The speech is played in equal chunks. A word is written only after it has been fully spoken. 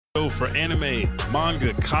Show for anime,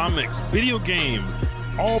 manga, comics, video games,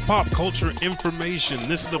 all pop culture information.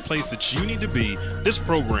 This is the place that you need to be. This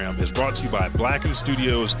program is brought to you by Blacken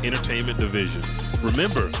Studios Entertainment Division.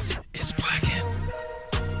 Remember, it's Blacken.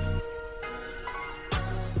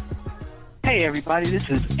 Hey everybody, this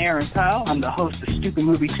is Aaron Powell. I'm the host of Stupid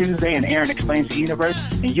Movie Tuesday and Aaron Explains the Universe,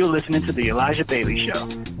 and you're listening to The Elijah Bailey Show.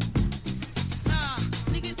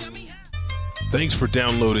 Thanks for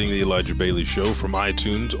downloading The Elijah Bailey Show from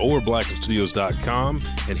iTunes or BlackenStudios.com.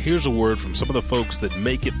 And here's a word from some of the folks that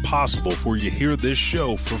make it possible for you to hear this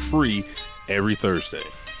show for free every Thursday.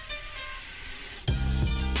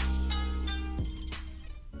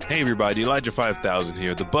 Hey everybody, Elijah 5000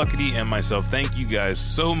 here, the Buckety and myself. Thank you guys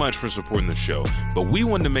so much for supporting the show. But we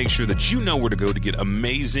wanted to make sure that you know where to go to get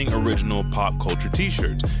amazing original pop culture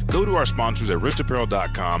t-shirts. Go to our sponsors at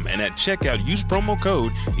riftapparel.com and at checkout use promo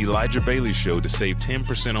code Elijah Bailey Show to save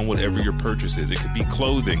 10% on whatever your purchase is. It could be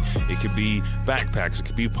clothing, it could be backpacks, it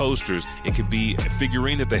could be posters, it could be a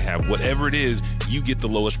figurine that they have. Whatever it is, you get the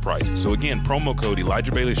lowest price. So again, promo code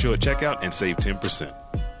Elijah Bailey Show at checkout and save 10%.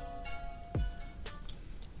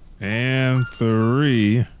 And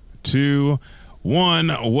 3, 2,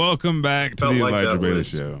 1. Welcome back to the Elijah Bailey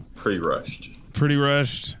Show. Pre-rushed. Pretty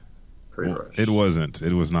rushed? Pre-rushed. It wasn't.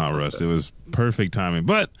 It was not rushed. It was perfect timing.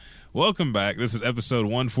 But welcome back. This is episode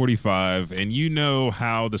 145, and you know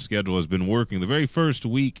how the schedule has been working. The very first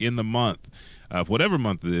week in the month, whatever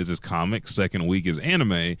month it is comics. Second week is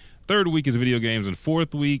anime. Third week is video games, and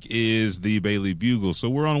fourth week is the Bailey Bugle. So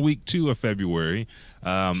we're on week 2 of February.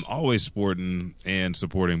 Always sporting and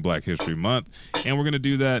supporting Black History Month, and we're going to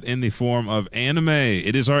do that in the form of anime.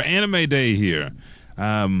 It is our anime day here.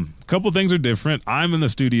 Couple things are different. I'm in the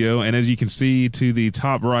studio, and as you can see to the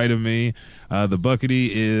top right of me, the Buckety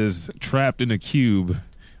is trapped in a cube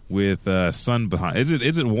with sun behind. Is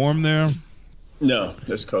it warm there? No,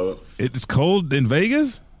 it's cold. It's cold in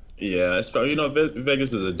Vegas? Yeah, it's probably,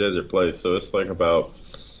 Vegas is a desert place, so it's like about,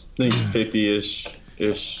 I think,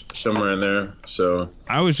 50-ish somewhere in there. So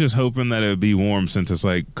I was just hoping that it would be warm since it's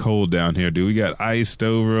like cold down here. Dude, we got iced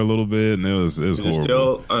over a little bit, and it was horrible.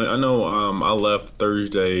 Still, I know. I left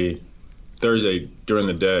Thursday during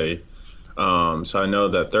the day, so I know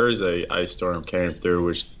that Thursday ice storm came through,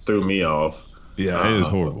 which threw me off. Yeah, it is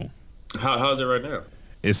horrible. How's it right now?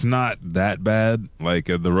 It's not that bad. Like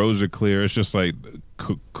the roads are clear. It's just like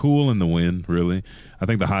cool in the wind. Really, I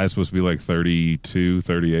think the high is supposed to be like 32,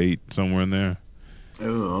 38, somewhere in there.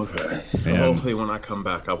 Oh, okay. And hopefully when I come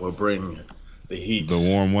back, I will bring the heat. The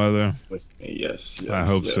warm weather? With me, yes. I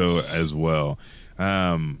hope so as well.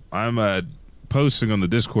 I'm posting on the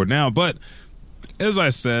Discord now, but as I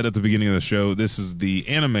said at the beginning of the show, this is the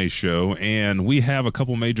anime show, and we have a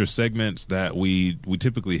couple major segments that we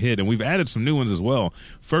typically hit, and we've added some new ones as well.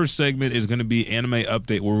 First segment is going to be Anime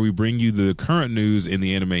Update, where we bring you the current news in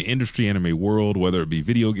the anime industry, anime world, whether it be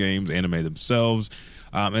video games, anime themselves.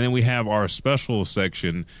 And then we have our special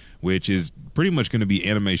section, which is pretty much going to be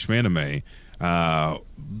anime schmanime.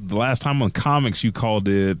 The last time on comics, you called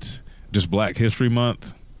it just Black History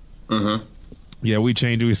Month. Mm-hmm. Yeah, we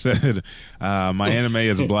changed it. We said my anime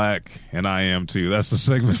is black, and I am too. That's the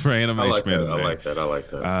segment for anime schmanime. I like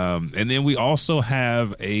that. And then we also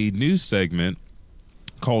have a new segment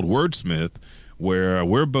called Wordsmith, where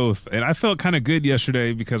we're both, and I felt kind of good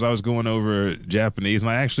yesterday because I was going over Japanese, and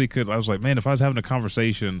I was like, man, if I was having a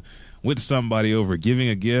conversation with somebody over giving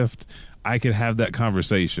a gift, I could have that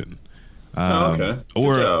conversation. Okay.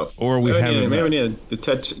 Or we haven't. Maybe we need to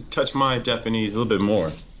touch my Japanese a little bit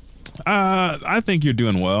more. I think you're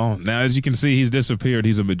doing well. Now, as you can see, he's disappeared.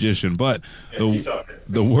 He's a magician. But the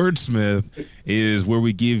Wordsmith is where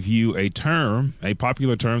we give you a term, a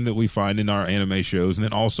popular term that we find in our anime shows, and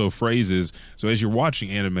then also phrases. So as you're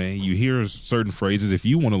watching anime, you hear certain phrases. If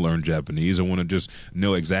you want to learn Japanese or want to just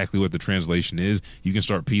know exactly what the translation is, you can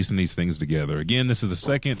start piecing these things together. Again, this is the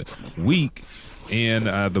second week in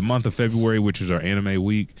the month of February, which is our anime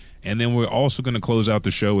week. And then we're also going to close out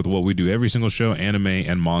the show with what we do every single show, anime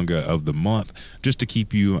and manga of the month, just to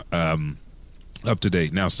keep you up to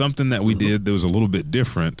date. Now, something that we did that was a little bit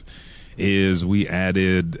different is we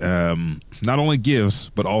added not only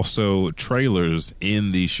gifts, but also trailers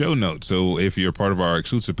in the show notes. So if you're part of our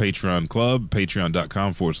exclusive Patreon club,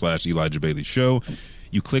 patreon.com/Elijah Bailey Show,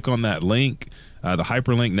 you click on that link, the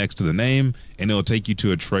hyperlink next to the name, and it'll take you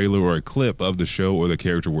to a trailer or a clip of the show or the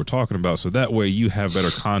character we're talking about. So that way you have better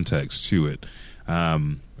context to it.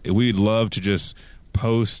 We'd love to just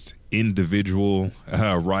post individual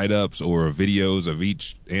write-ups or videos of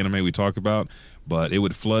each anime we talk about, but it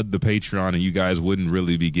would flood the Patreon and you guys wouldn't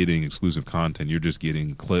really be getting exclusive content. You're just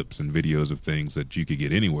getting clips and videos of things that you could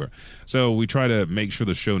get anywhere. So we try to make sure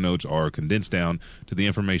the show notes are condensed down to the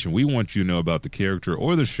information we want you to know about the character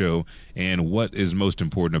or the show and what is most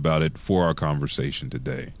important about it for our conversation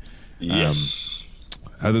today. Yes.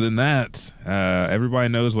 Other than that, everybody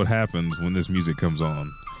knows what happens when this music comes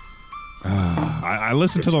on. I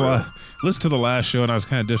listened to the last show and I was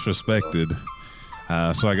kind of disrespected,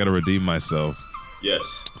 so I got to redeem myself.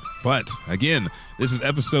 Yes. But again, this is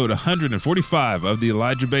episode 145 of the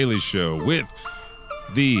Elijah Bailey Show with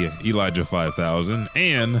the Elijah 5000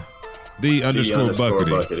 and the underscore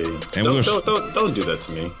Buckety. And don't do that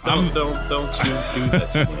to me. Don't you do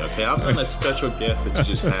that to me, okay? I'm not a special guest that you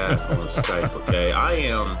just had on Skype, okay? I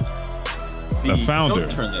am the founder.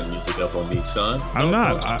 Don't turn that music up on me, son. I'm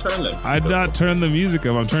not. I'd not turn the music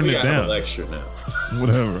up. I'm turning it down. Have a lecture now.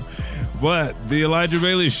 Whatever. But the Elijah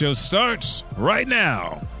Bailey Show starts right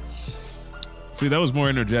now. See, that was more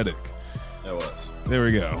energetic. That was. There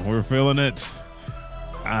we go. We're feeling it.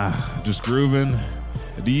 Just grooving.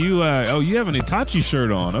 Do you? You have an Itachi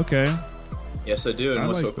shirt on? Okay. Yes, I do. And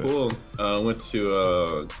what's so cool? I went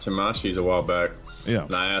to Tamachi's a while back. Yeah.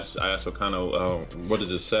 And I asked what kind of what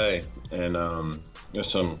does it say? And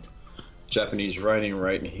there's some Japanese writing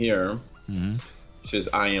right in here. Mm-hmm. It says,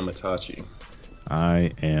 "I am Itachi."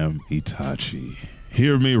 I am Itachi.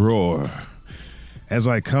 Hear me roar as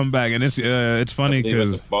I come back, and it's funny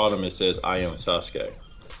because at the bottom it says, "I am Sasuke."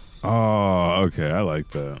 Oh, okay, I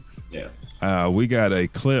like that. Yeah. We got a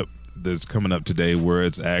clip that's coming up today where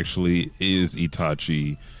it's actually is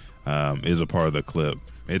Itachi is a part of the clip.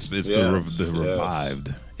 It's the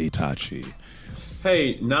revived Itachi.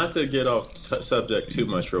 Hey, not to get off subject too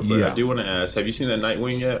much real quick, yeah. I do want to ask, have you seen that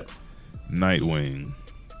Nightwing yet? Nightwing.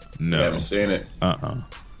 No. You haven't seen it?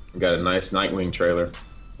 We got a nice Nightwing trailer.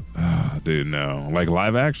 Dude, no. Like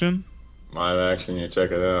live action? Live action, you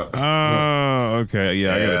check it out. Oh, okay.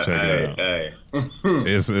 Yeah, I gotta check it out. Hey.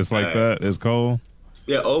 It's like that? It's cold?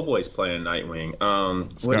 Yeah, old boy's playing Nightwing.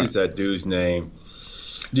 What is that dude's name?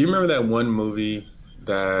 Do you remember that one movie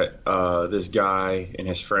that this guy and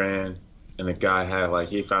his friend, and the guy had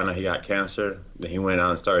he found out he got cancer, then he went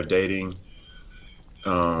out and started dating?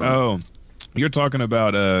 You're talking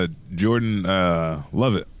about Jordan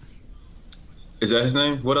Lovett. Is that his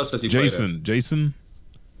name? What else has he played? Jason?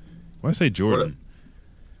 Why I say Jordan?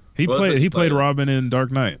 He played Robin in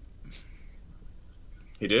Dark Knight.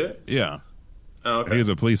 He did? Yeah. Oh, okay. He was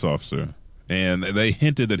a police officer. And they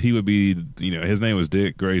hinted that he would be, his name was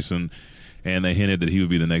Dick Grayson, and they hinted that he would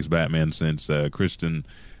be the next Batman since Kristen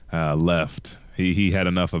left. He had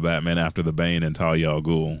enough of Batman after the Bane and Talia al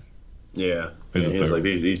Ghul. Yeah. He was like,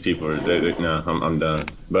 these people are, no, I'm done.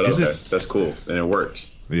 But okay, that's cool. And it works.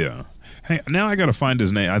 Yeah. Hey, now I got to find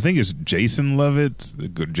his name. I think it's Jason Lovett,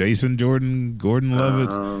 Gordon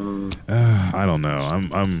Lovett. I don't know.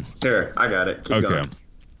 I'm here. I got it. Keep going.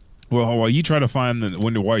 Well, while you try to find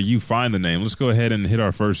while you find the name, let's go ahead and hit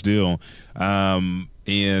our first deal. In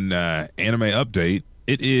anime update,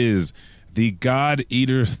 it is the God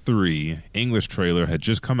Eater 3 English trailer had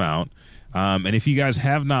just come out. And if you guys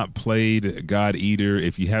have not played God Eater,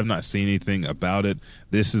 if you have not seen anything about it,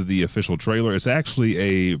 this is the official trailer. It's actually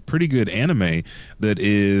a pretty good anime that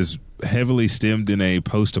is heavily stemmed in a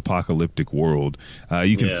post-apocalyptic world.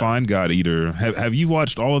 You can find God Eater. Have you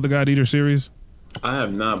watched all of the God Eater series? I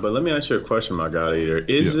have not, but let me ask you a question about God Eater.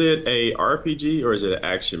 Is it a RPG or is it an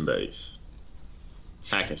action base?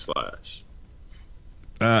 Hack and slash.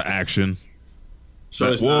 Action.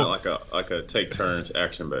 So it's not like a take turns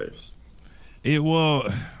action base. It will,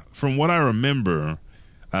 from what I remember,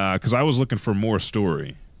 because I was looking for more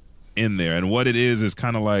story in there, and what it is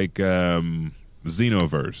kind of like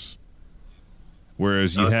Xenoverse,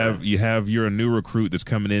 whereas you're a new recruit that's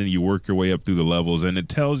coming in and you work your way up through the levels, and it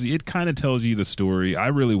kind of tells you the story. I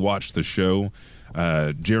really watched the show.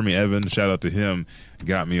 Jeremy Evans, shout out to him,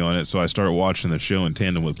 got me on it, so I started watching the show in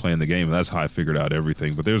tandem with playing the game, and that's how I figured out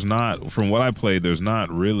everything. But there's not, from what I played, there's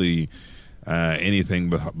not really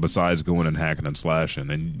anything besides going and hacking and slashing,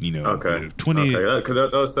 and Okay, because that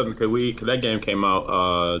was something. Because that game came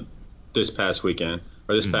out this past weekend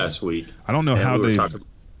or this past week. I don't know how we were talking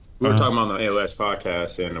about on the AOS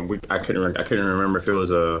podcast, and I couldn't remember if it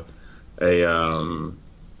was a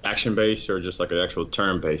action based or just like an actual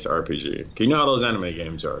turn based RPG. You know how those anime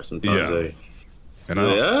games are. Sometimes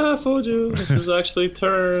I fooled you. This is actually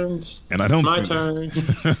turns. And I don't my turn.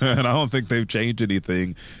 And I don't think they've changed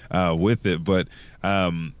anything with it. But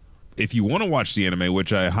if you want to watch the anime,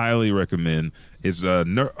 which I highly recommend, is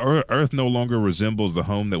Earth no longer resembles the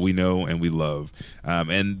home that we know and we love.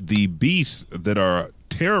 And the beasts that are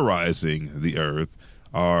terrorizing the Earth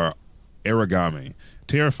are origami,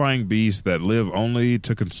 terrifying beasts that live only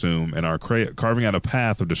to consume and are carving out a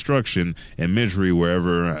path of destruction and misery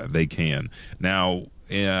wherever they can. Now,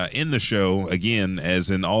 in the show, again,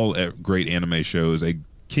 as in all great anime shows,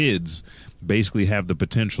 kids basically have the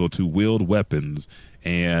potential to wield weapons,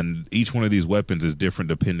 and each one of these weapons is different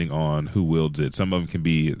depending on who wields it. Some of them can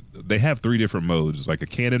be, they have 3 different modes, like a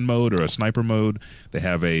cannon mode or a sniper mode. They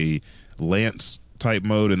have a lance type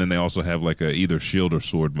mode, and then they also have like a either shield or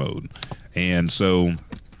sword mode. And so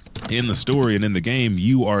in the story and in the game,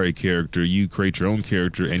 you are a character, you create your own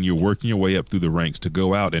character, and you're working your way up through the ranks to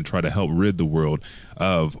go out and try to help rid the world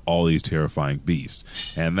of all these terrifying beasts.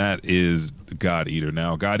 And that is God Eater.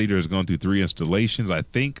 Now, God Eater has gone through 3 installations. I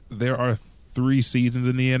think there are 3 seasons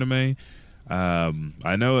in the anime.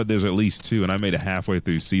 I know that there's at least 2, and I made it halfway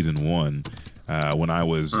through season 1 when I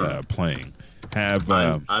was playing. I've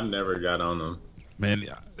never got on them. Man,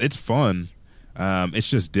 it's fun. It's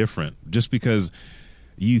just different. Just because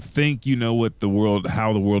you think you know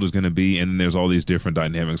how the world is going to be, and there's all these different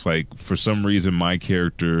dynamics. Like, for some reason, my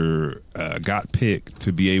character got picked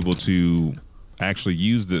to be able to actually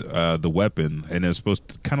use the weapon, and it's supposed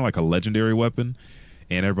to kind of like a legendary weapon.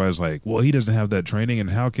 And everybody's like, well, he doesn't have that training,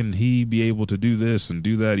 and how can he be able to do this and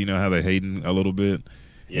do that? You know how they hating a little bit?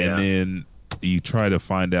 Yeah. And then they try to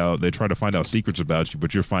find out secrets about you,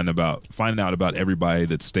 but you're finding out about everybody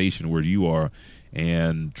that's stationed where you are,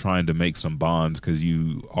 and trying to make some bonds because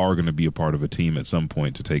you are going to be a part of a team at some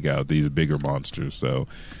point to take out these bigger monsters. So,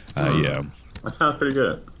 yeah. That sounds pretty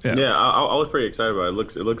good. Yeah, I was pretty excited about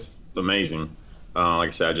it. It looks amazing. Like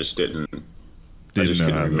I said, I just couldn't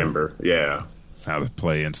remember. Yeah. How the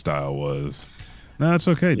play-in style was. No, it's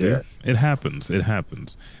okay, dude. Yeah. It happens.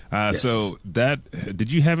 Yes. So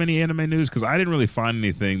did you have any anime news? Because I didn't really find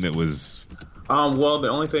anything that was... Well, the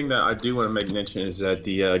only thing that I do want to make mention is that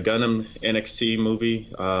the Gundam NT movie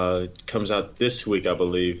comes out this week, I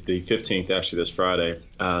believe, the 15th, actually, this Friday.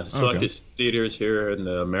 Selected theaters here in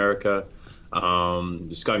America.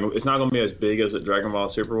 It's not going to be as big as what Dragonball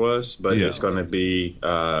Super was, but it's going to be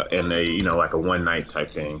in a like a one night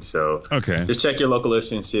type thing. So just check your local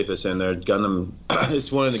listing and see if it's in there. Gundam, it's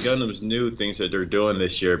one of the Gundam's new things that they're doing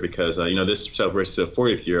this year because this celebrates the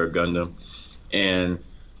 40th year of Gundam, and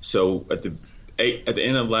so at the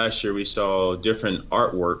end of last year, we saw different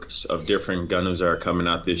artworks of different Gundams that are coming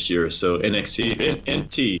out this year. So NT,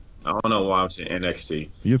 I don't know why I'm saying NXT.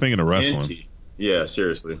 You're thinking of wrestling. NT, yeah,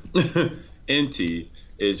 seriously. NT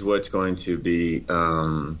is what's going to be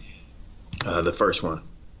the first one.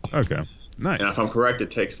 Okay, nice. And if I'm correct, it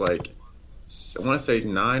takes I want to say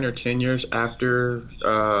 9 or 10 years after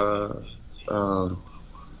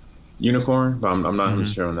Unicorn, but I'm not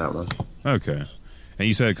sure on that one. Okay. And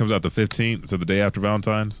you said it comes out the 15th, so the day after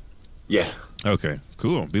Valentine's? Yeah. Okay,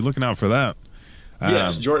 cool. Be looking out for that.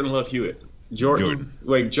 Yes, Jordan Love Hewitt. Jordan.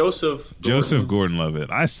 Wait, Joseph Gordon-Levitt.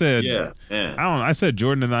 I said I said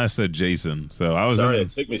Jordan and I said Jason. So I was sorry it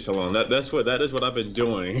took me so long. That is what I've been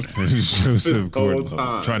doing. Joseph Gordon,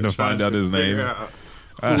 trying to find out his name.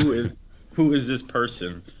 Who is this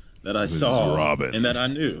person that I saw Robin and that I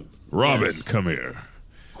knew? Robin, come here.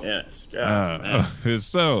 Yes.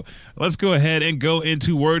 So let's go ahead and go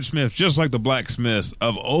into Wordsmith. Just like the blacksmiths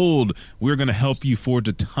of old, we're going to help you forge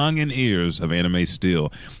a tongue and ears of anime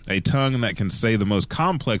steel. A tongue that can say the most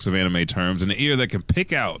complex of anime terms, and an ear that can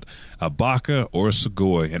pick out a baka or a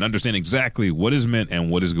sugoi and understand exactly what is meant and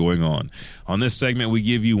what is going on. On this segment, we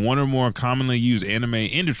give you one or more commonly used anime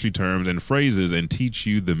industry terms and phrases and teach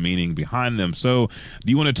you the meaning behind them. So do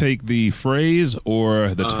you want to take the phrase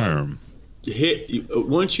or the term?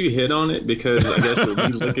 Once you hit on it, because I guess we'll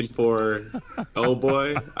be looking for oh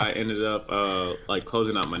boy, I ended up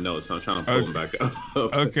closing out my notes, so I'm trying to pull them back up.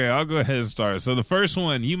 Okay, I'll go ahead and start. So the first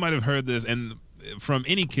one, you might have heard this and from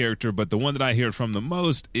any character, but the one that I hear it from the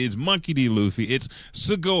most is Monkey D. Luffy. It's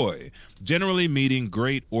sugoi, generally meaning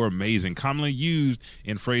great or amazing, commonly used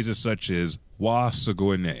in phrases such as wa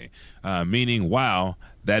sugoi ne, meaning wow,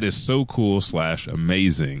 that is so cool /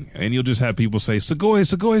 amazing. And you'll just have people say, Sugoi,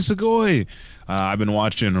 Sugoi, Sugoi. I've been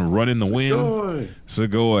watching Run in the Wind.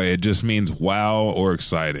 Sugoi. It just means wow or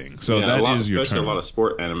exciting. So that is your term. Especially a lot of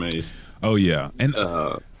sport animes. Oh, yeah. And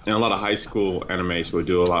a lot of high school animes will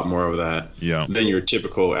do a lot more of that than your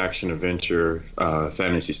typical action-adventure,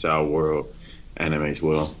 fantasy-style world animes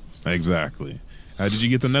will. Exactly. Did you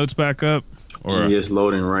get the notes back up? Or it's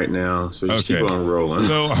loading right now, so just keep on rolling.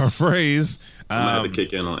 So our phrase. I might have to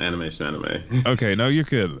kick in on anime. Okay, no, you're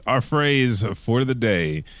good. Our phrase for the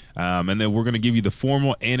day, and then we're going to give you the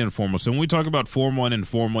formal and informal. So when we talk about formal and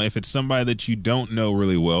informal, if it's somebody that you don't know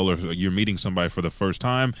really well, or you're meeting somebody for the first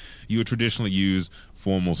time, you would traditionally use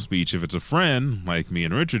formal speech. If it's a friend, like me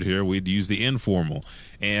and Richard here, we'd use the informal.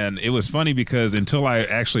 And it was funny because until I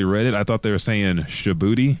actually read it, I thought they were saying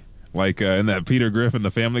shabooti, like in that Peter Griffin,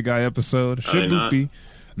 the Family Guy episode. Shabooti.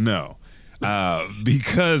 No.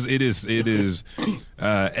 Because it is Shiburi.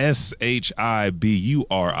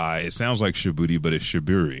 It sounds like Shibuti, but it's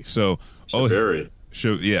Shiburi. So Shiburi.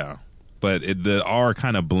 Yeah, but the R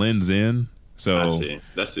kind of blends in. So I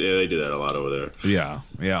see. They do that a lot over there. Yeah,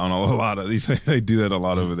 on a lot of these. They do that a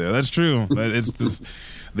lot over there. That's true. It's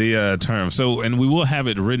the term. So, and we will have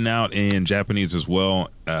it written out in Japanese as well,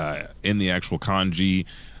 in the actual kanji.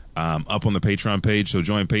 Up on the Patreon page, so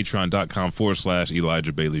join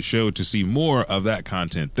patreon.com/Elijah Bailey Show to see more of that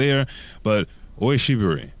content there. But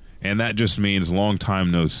oishiburi, and that just means long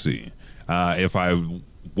time no see. If I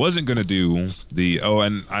wasn't going to do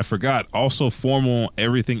and I forgot, also formal,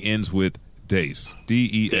 everything ends with desu,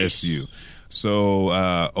 D-E-S-U. So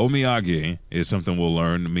omiyage is something we'll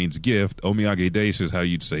learn. It means gift. Omiyage desu is how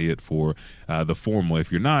you'd say it for the formal.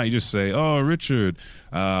 If you're not, you just say, "Oh, Richard,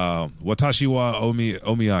 watashi wa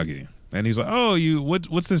omiyage," and he's like, "Oh,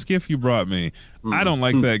 what's this gift you brought me? I don't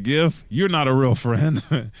like that gift. You're not a real friend."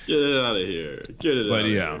 Get it out of here. Get it out of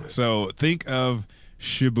here. So think of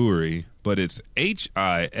shiburi, but it's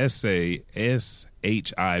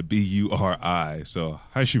HISASHIBURI. So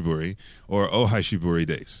hashiburi or ohashiburi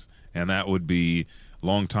desu. And that would be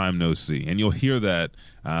long time no see, and you'll hear that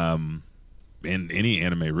in any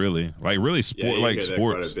anime, really, sports. Quite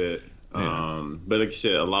a bit. But like you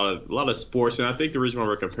said, a lot of sports, and I think the reason why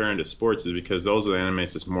we're comparing to sports is because those are the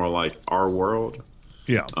animes that's more like our world.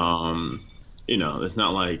 Yeah. It's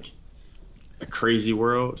not like a crazy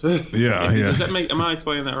world. Yeah. Does that am I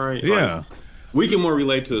explaining that right? Yeah. Like, we can more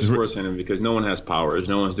relate to the sports anime because no one has powers.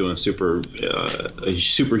 No one's doing superhuman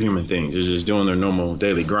things. They're just doing their normal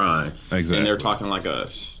daily grind. Exactly. And they're talking like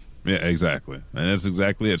us. Yeah, exactly. And that's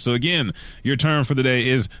exactly it. So again, your term for the day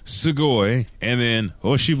is sugoi, and then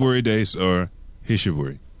oshiburi desu or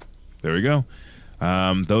hishiburi. There we go.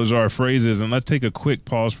 Those are our phrases, and let's take a quick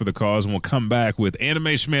pause for the cause, and we'll come back with Anime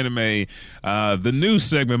Schmanime, the new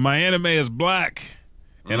segment. My anime is black,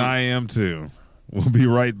 and I am too. We'll be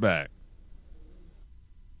right back.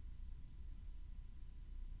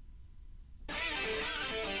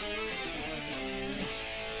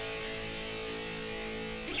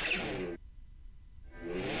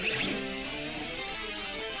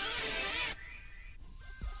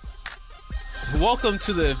 Welcome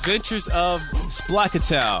to the adventures of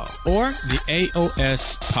Splackatow, or the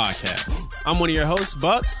AOS podcast. I'm one of your hosts,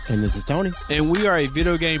 Buck. And this is Tony. And we are a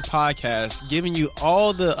video game podcast giving you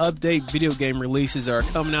all the update video game releases that are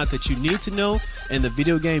coming out that you need to know and the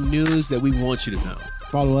video game news that we want you to know.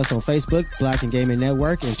 Follow us on Facebook, Black and Gaming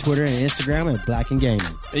Network, and Twitter and Instagram at Black and Gaming.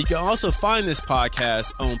 And you can also find this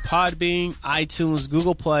podcast on Podbean, iTunes,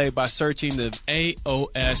 Google Play by searching the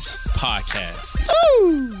AOS podcast.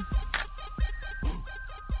 Ooh!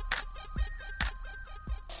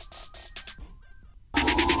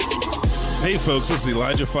 Hey folks, this is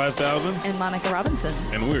Elijah 5000 and Monica Robinson,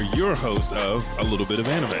 and we're your host of A Little Bit of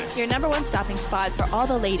Anime, your number one stopping spot for all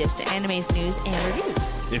the latest anime's news and reviews.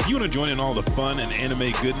 If you want to join in all the fun and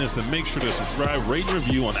anime goodness, then make sure to subscribe, rate, and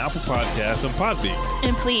review on Apple Podcasts and Podbean.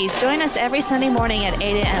 And please join us every Sunday morning at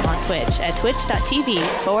 8 a.m. on Twitch at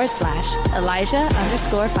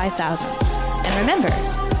twitch.tv/Elijah_5000. And remember,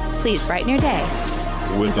 please brighten your day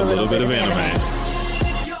with a little bit of anime.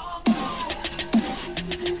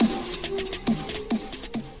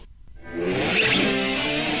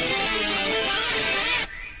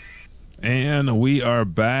 And we are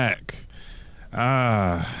back.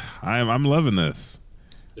 I'm loving this.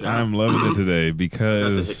 Yeah. I'm loving it today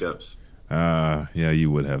because the hiccups. Yeah,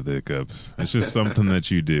 you would have the hiccups. It's just something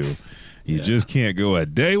that you do. You just can't go a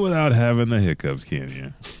day without having the hiccups, can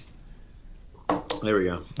you? There we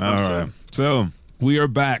go. All right. So we are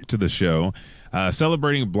back to the show.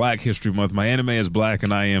 Celebrating Black History Month. My anime is black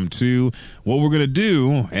and I am too. What we're going to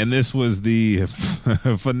do, and this was the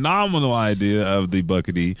phenomenal idea of the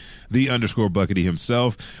Buckety, the _Buckety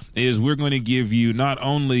himself, is we're going to give you not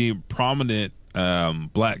only prominent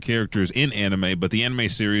black characters in anime, but the anime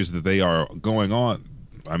series that they are going on.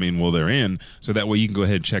 They're in, so that way you can go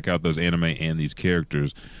ahead and check out those anime and these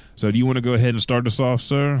characters. So do you want to go ahead and start us off,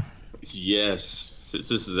 sir? Yes. This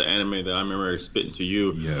is an anime that I remember spitting to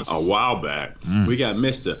you yes. a while back. We got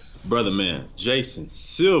Mr. brother man, Jason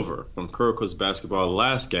Silva from Kuroko's Basketball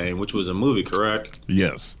Last Game, which was a movie, correct?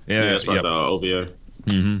 Yes. Yeah, that's about the OVA.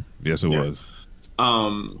 Mm-hmm. Yes, it was.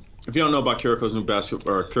 If you don't know about Kuroko's new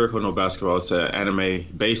basketball, or Kuroko no Basketball, it's an anime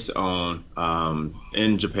based on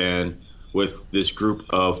in Japan with this group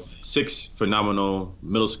of 6 phenomenal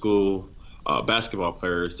middle school basketball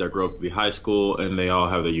players that grow up to be high school, and they all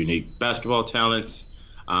have their unique basketball talents,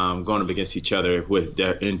 going up against each other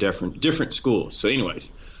in different schools. So,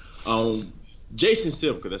 anyways, Jason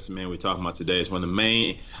Silva, because that's the man we're talking about today, is one of the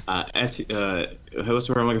main what's the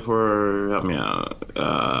word I'm looking for? Help me out.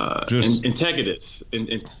 Antagonists.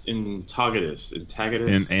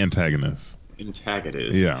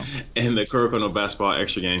 Yeah. In the Koroko no Basketball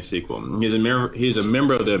Extra Game sequel. He's a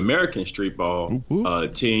member of the American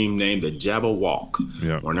streetball team named the Jabberwock.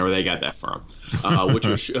 Yeah. Wherever they got that from. which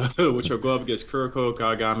will go up against Kuroko,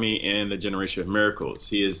 Kagami, and the Generation of Miracles.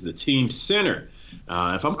 He is the team center.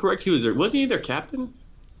 If I'm correct, wasn't he their captain?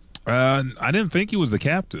 I didn't think he was the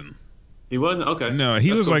captain. He wasn't? Okay. No,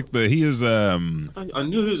 he was cool. I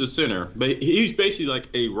knew he was a center, but he was basically like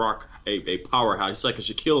a powerhouse. He's like a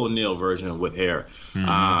Shaquille O'Neal version with hair.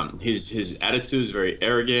 Mm-hmm. His attitude is very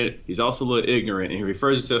arrogant. He's also a little ignorant, and he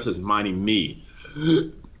refers to himself as Mighty Me.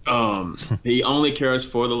 He only cares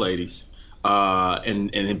for the ladies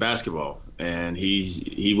in basketball. And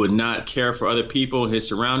he would not care for other people and his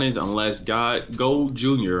surroundings unless Gold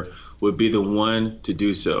Jr. would be the one to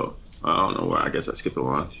do so. I don't know why. I guess I skipped a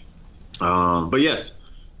line. But yes,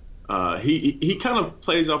 he kind of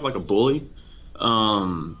plays off like a bully.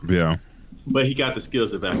 Yeah. But he got the skills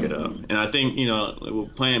to back it up. And I think,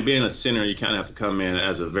 being a center, you kind of have to come in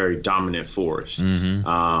as a very dominant force.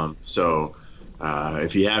 Mm-hmm. So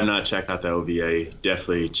if you have not checked out the OVA,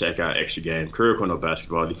 definitely check out Extra Game. Kuroko no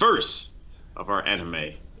Basketball. The first of our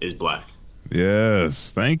anime is black.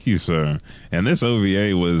 Yes, thank you, sir. And this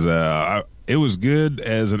OVA was it was good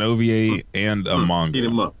as an OVA and a manga.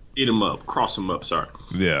 Eat him up, cross him up. Sorry.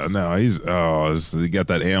 Yeah, no, he got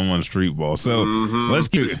that M1 street ball. So let's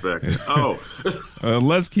keep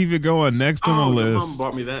let's keep it going. Next on the list, my mom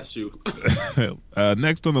bought me that shoe.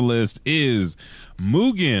 Next on the list is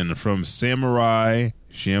Mugen from Samurai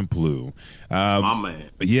Champloo. My man.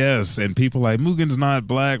 Yes, and people like, Mugen's not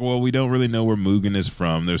black. Well, we don't really know where Mugen is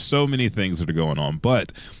from. There's so many things that are going on.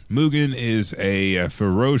 But Mugen is a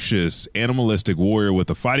ferocious, animalistic warrior with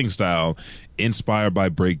a fighting style inspired by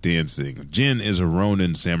breakdancing. Jin is a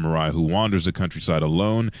Ronin samurai who wanders the countryside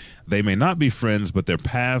alone. They may not be friends, but their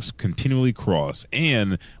paths continually cross.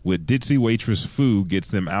 And with ditzy waitress Fu gets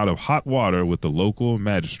them out of hot water with the local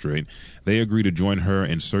magistrate, they agree to join her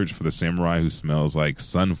in search for the samurai who smells like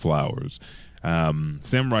sunflowers.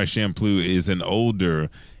 Samurai Champloo is an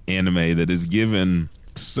older anime that is given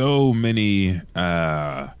so many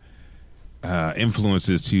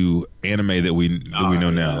influences to anime that we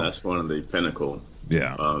know now. That's one of the pinnacle.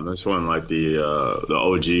 Yeah, that's one like the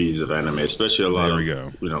OGs of anime, especially a lot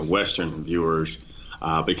of Western viewers,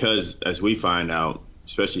 because as we find out,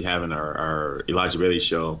 especially having our Elijah Bailey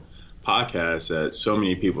Show podcast, that so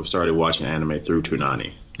many people started watching anime through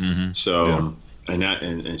Toonami. Mm-hmm. So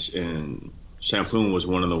and Champloo was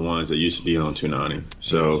one of the ones that used to be on Toonami.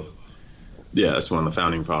 So yeah, that's one of the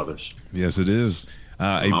founding fathers. Yes, it is.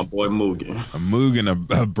 My boy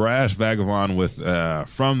Mugen. A brash vagabond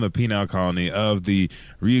from the penal colony of the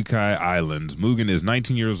Ryukai Islands. Mugen is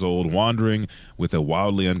 19 years old, wandering with a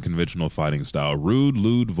wildly unconventional fighting style. Rude,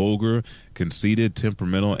 lewd, vulgar, conceited,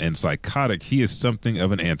 temperamental, and psychotic, he is something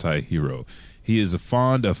of an anti-hero. He is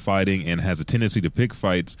fond of fighting and has a tendency to pick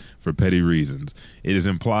fights for petty reasons. It is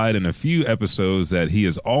implied in a few episodes that he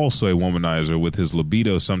is also a womanizer, with his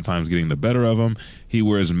libido sometimes getting the better of him. He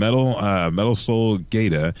wears metal soul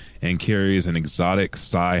gaita and carries an exotic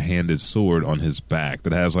sai-handed sword on his back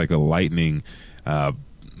that has like a lightning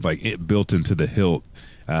built into the hilt.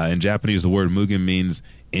 In Japanese, the word Mugen means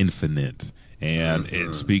infinite, and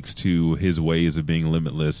it speaks to his ways of being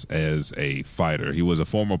limitless as a fighter. He was a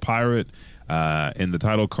former pirate. In the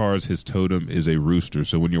title cards, his totem is a rooster.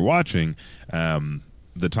 So when you're watching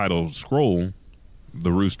the title scroll,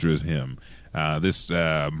 the rooster is him. This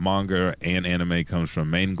manga and anime comes from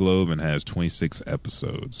Main Globe and has 26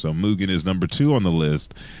 episodes. So Mugen is number 2 on the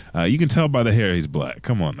list. You can tell by the hair he's black.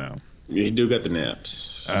 Come on now. You do got the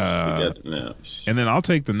naps. And then I'll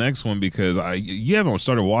take the next one because you haven't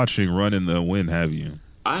started watching Run in the Wind, have you?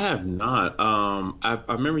 I have not. I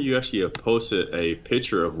remember you actually posted a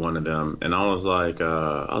picture of one of them, and I was like,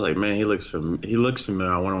 man, he looks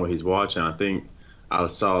familiar. I wonder what he's watching. I think I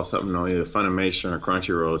saw something on either Funimation or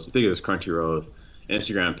Crunchyroll's. I think it was Crunchyroll's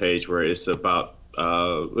Instagram page where it's about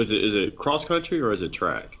is it cross country or is it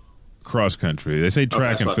track? Cross country. They say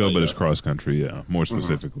track and field, but it's cross country. Yeah, more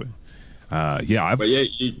specifically. But yeah,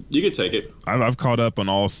 you could take it. I've caught up on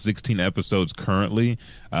all 16 episodes currently.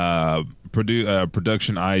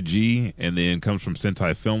 Production IG, and then comes from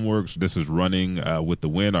Sentai Filmworks. This is running with the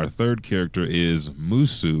wind. Our third character is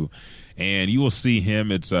Musa, and you will see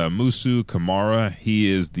him. It's Musa Kamara. He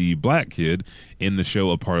is the black kid in the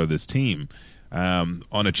show, a part of this team. On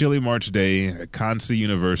a chilly March day, Kansai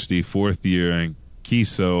University, fourth year,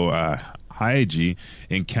 Kiso Haiji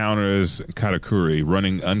encounters Katakuri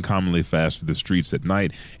running uncommonly fast through the streets at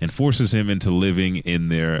night and forces him into living in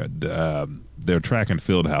their track and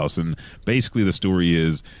field house. And basically the story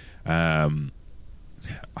is Haiji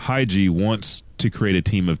wants to create a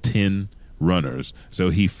team of 10 runners. So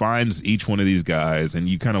he finds each one of these guys, and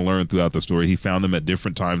you kind of learn throughout the story, he found them at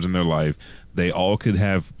different times in their life. They all could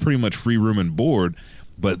have pretty much free room and board.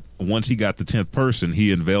 But once he got the 10th person,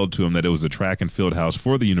 he unveiled to him that it was a track and field house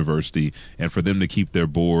for the university, and for them to keep their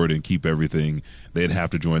board and keep everything, they'd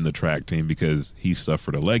have to join the track team because he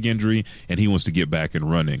suffered a leg injury and he wants to get back in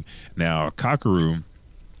running. Now, Kakeru,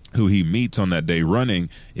 who he meets on that day running,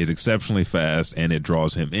 is exceptionally fast, and it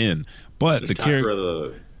draws him in. But the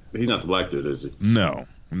character, he's not the black dude, is he? No.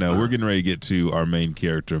 We're getting ready to get to our main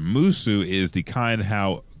character. Musu is the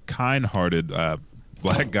kind-hearted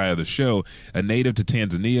black guy of the show, a native to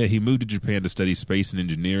Tanzania. He moved to Japan to study space and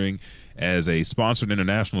engineering as a sponsored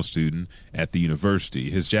international student at the university.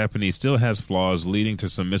 His Japanese still has flaws, leading to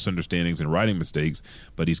some misunderstandings and writing mistakes,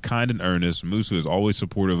 but he's kind and earnest. Musu is always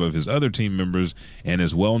supportive of his other team members and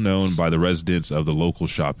is well known by the residents of the local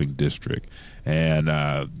shopping district. And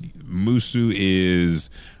Musu is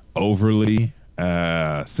overly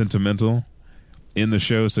sentimental in the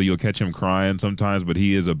show, so you'll catch him crying sometimes, but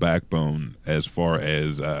he is a backbone as far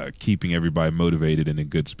as keeping everybody motivated and in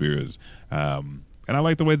good spirits. And I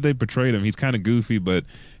like the way that they portrayed him. He's kind of goofy, but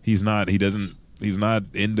he's not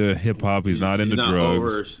into hip hop. He's not into drugs.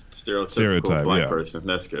 Over stereotype black person.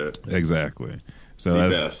 That's good. Exactly. So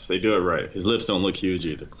that's best. They do it right. His lips don't look huge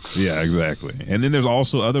either. Yeah, exactly. And then there's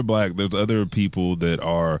also there's other people that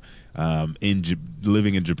are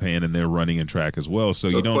living in Japan, and they're running in track as well. So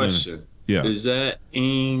you don't. Question. Yeah. Is that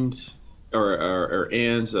Ains or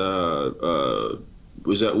Ann's?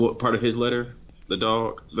 Was that what part of his letter? The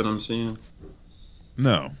dog that I'm seeing?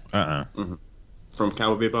 No. Mm-hmm. From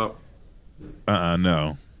Cowboy Bebop?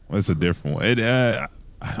 No. It's a different one. I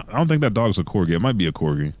don't think that dog's a corgi. It might be a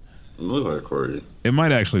corgi. It looks like a corgi. It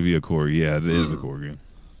might actually be a corgi. Yeah, it is a corgi.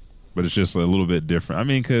 But it's just a little bit different. I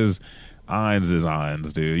mean, because Ains is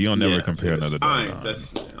Ains, dude. You don't never compare another dog. Ains.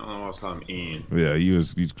 I don't know why I was calling him Ian. Yeah, you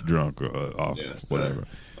drunk off, whatever.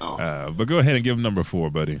 But go ahead and give him number 4,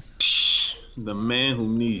 buddy. The man who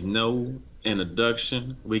needs no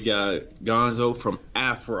introduction. We got Gonzo from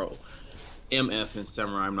Afro. MF and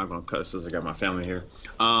Samurai. I'm not going to cut since I got my family here.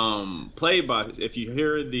 Played by, if you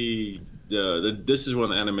hear this is one of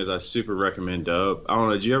the animes I super recommend dub. I don't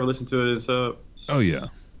know, did you ever listen to it in sub? Oh, yeah.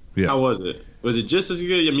 How was it? Was it just as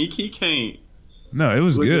good? I mean, he can't. No, it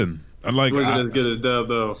was good. Was it as good as dub,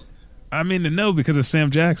 though? I mean, no, because of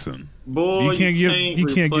Sam Jackson. Boy, you can't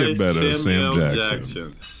get better than Sam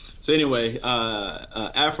Jackson. So anyway,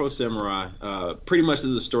 Afro Samurai, pretty much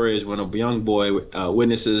the story is when a young boy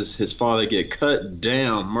witnesses his father get cut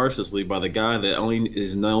down mercilessly by the guy that only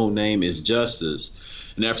his known name is Justice.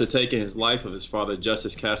 And after taking his life of his father,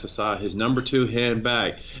 Justice cast aside his number 2 hand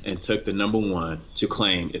back and took the number 1 to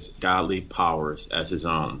claim its godly powers as his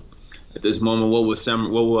own. At this moment, what will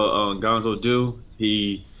Gonzo do?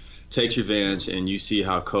 He takes revenge, and you see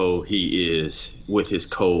how cold he is with his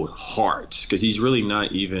cold heart, because he's really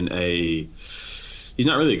not a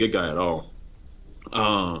good guy at all.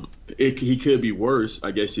 He could be worse,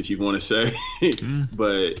 I guess, if you want to say,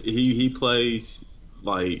 but he plays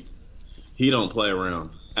like he don't play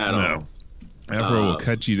around at all. Afro will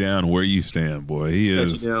cut you down where you stand, boy.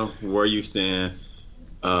 Cut you down where you stand.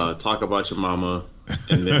 Talk about your mama,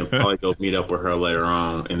 and then probably go meet up with her later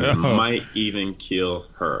on, and then might even kill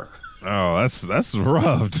her. Oh, that's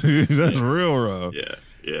rough, dude. That's real rough.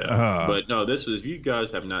 Yeah. But no, this was. If you guys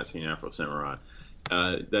have not seen Afro Samurai,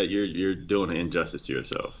 that you're doing an injustice to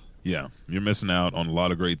yourself. Yeah, you're missing out on a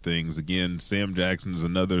lot of great things. Again, Sam Jackson is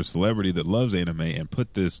another celebrity that loves anime and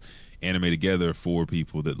put this anime together for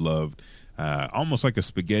people that loved almost like a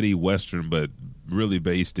spaghetti western, but really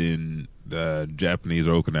based in Japanese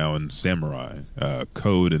or Okinawan samurai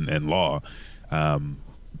code and law.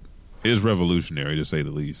 Is revolutionary, to say the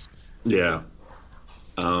least. Yeah.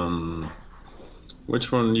 Which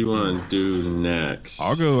one do you want to do next?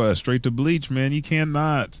 I'll go straight to Bleach, man. You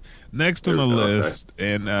cannot. Next on the list,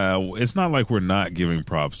 and it's not like we're not giving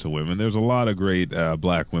props to women. There's a lot of great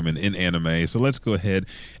black women in anime. So let's go ahead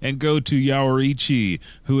and go to Yourichi,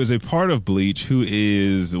 who is a part of Bleach, who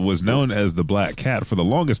was known as the Black Cat for the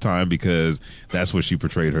longest time because that's what she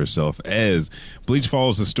portrayed herself as. Bleach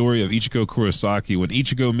follows the story of Ichigo Kurosaki. When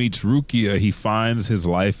Ichigo meets Rukia, he finds his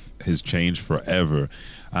life has changed forever.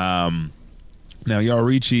 Now,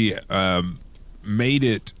 Yourichi made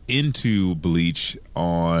it into Bleach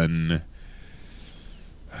on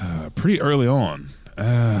pretty early on.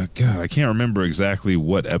 God, I can't remember exactly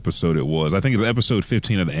what episode it was. I think it's episode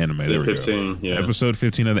 15 of the anime. There we 15, go. Yeah. Episode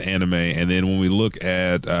 15 of the anime. And then when we look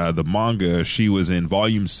at the manga, she was in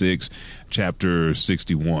Volume 6, Chapter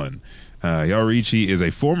 61. Yourichi is a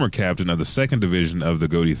former captain of the 2nd Division of the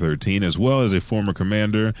Godi 13, as well as a former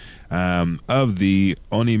commander of the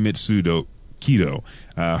Onimitsu Kido.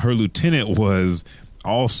 Her lieutenant was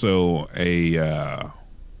also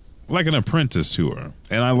like an apprentice to her,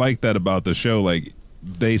 and I like that about the show. Like,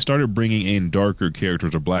 they started bringing in darker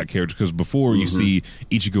characters or black characters because before you see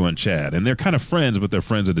Ichigo and Chad, and they're kind of friends, but they're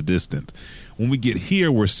friends at a distance. When we get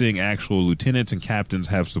here, we're seeing actual lieutenants and captains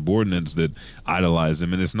have subordinates that idolize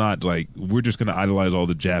them, and it's not like we're just going to idolize all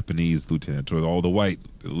the Japanese lieutenants or all the white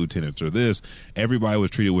lieutenants or this. Everybody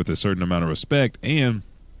was treated with a certain amount of respect, and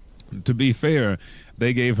to be fair,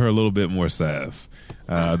 they gave her a little bit more sass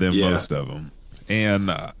than most of them, and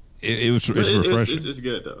it's refreshing. It's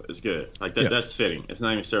good though. It's good. Like that. Yeah. That's fitting. It's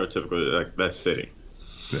not even stereotypical. Like, that's fitting.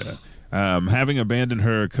 Yeah. Having abandoned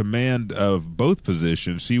her command of both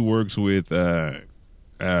positions, she works with Mr.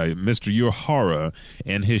 Uehara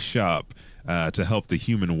and his shop to help the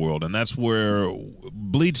human world. And that's where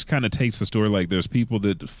Bleach kind of takes the story. Like, there's people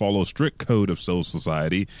that follow strict code of soul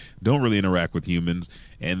society, don't really interact with humans,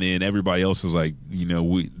 and then everybody else is like, you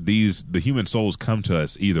know, the human souls come to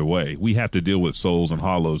us either way. We have to deal with souls and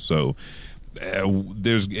hollows, so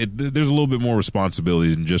there's a little bit more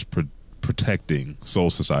responsibility than just protecting soul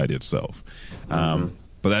society itself. But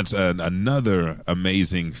that's another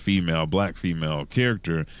amazing black female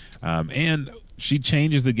character, and she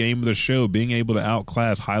changes the game of the show, being able to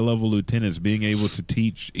outclass high-level lieutenants, being able to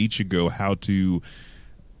teach Ichigo how to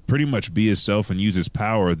pretty much be himself and use his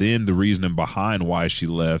power, then the reasoning behind why she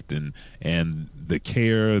left, and the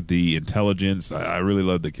care, the intelligence. I really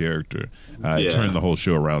love the character. It turned the whole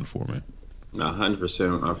show around for me.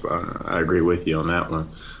 100%. I agree with you on that one.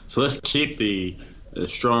 So let's keep the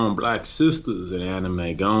strong black sisters in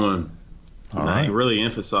anime going. All right. I really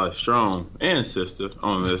emphasize strong and sister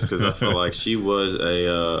on this because I feel like she was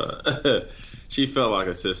she felt like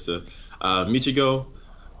a sister. Michiko,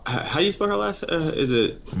 how do you spell her last? Is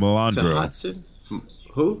it Malandro?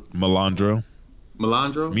 Who? Malandro.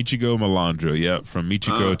 Michiko Malandro. Yep, from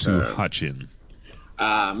Michiko to Hachin.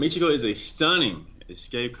 Michiko is a stunning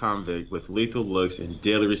escaped convict with lethal looks and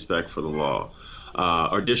deadly respect for the law,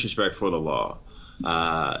 or disrespect for the law.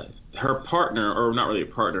 Her partner, or not really a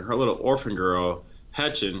partner, her little orphan girl,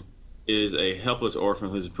 Hachin, is a helpless orphan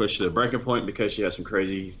who's pushed to the breaking point because she has some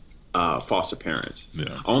crazy foster parents.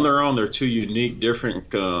 Yeah. On their own, they're two unique, different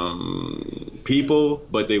people,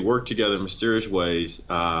 but they work together in mysterious ways.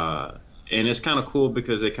 And it's kind of cool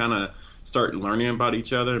because they kind of start learning about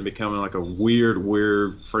each other and becoming like a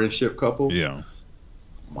weird friendship couple. Yeah.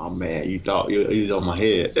 My man, you thought you was on my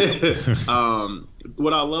head.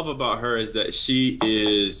 What I love about her is that she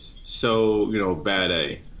is so, bad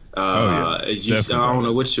A. I don't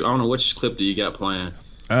know which clip do you got playing.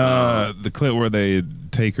 The clip where they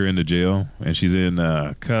take her into jail and she's in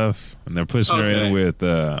cuffs and they're pushing her in with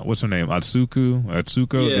what's her name, Atsuko,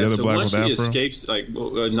 the other black with Afro. Once she escapes,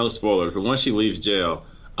 no spoilers, but once she leaves jail,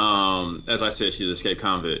 as I said, she's an escaped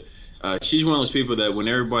convict. She's one of those people that when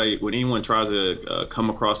anyone tries to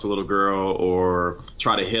come across a little girl or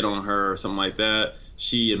try to hit on her or something like that,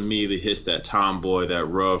 she immediately hits that tomboy, that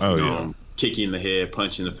rough, kick you in the head,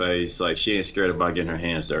 punch you in the face. Like, she ain't scared about getting her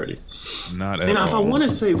hands dirty. Not at all. And if I want to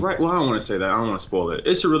say I don't want to say that. I don't want to spoil it.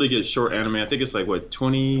 It's a really good short anime. I think it's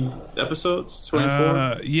 20 episodes?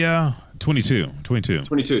 24? Yeah. 22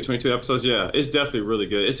 episodes. Yeah, it's definitely really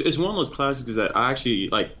good. It's one of those classics that I actually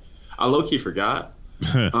I low-key forgot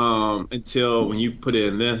until when you put it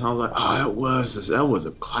in this. I was like, that was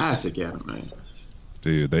a classic anime.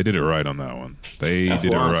 Dude, they did it right on that one. They did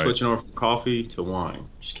it right. Switching over from coffee to wine.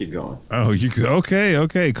 Just keep going. Oh,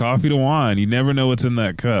 okay. Coffee to wine. You never know what's in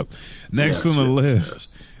that cup. Next on the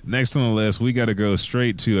list, we got to go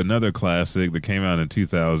straight to another classic that came out in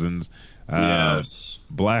 2000s.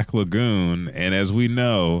 Black Lagoon. And as we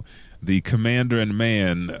know, the commander and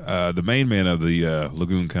the main man of the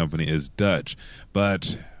Lagoon Company is Dutch,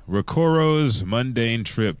 but Rokoro's mundane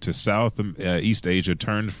trip to East Asia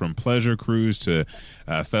turned from pleasure cruise to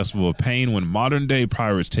festival of pain when modern-day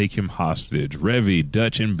pirates take him hostage. Revy,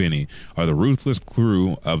 Dutch, and Benny are the ruthless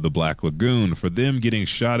crew of the Black Lagoon. For them, getting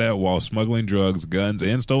shot at while smuggling drugs, guns,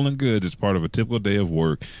 and stolen goods is part of a typical day of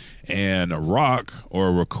work, and Rock,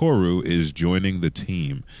 or Rokoro, is joining the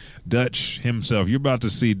team. Dutch himself, you're about to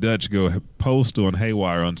see Dutch go postal and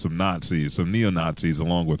haywire on some neo-Nazis,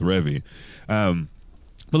 along with Revy.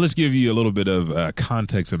 But let's give you a little bit of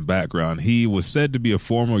context and background. He was said to be a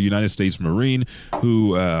former United States Marine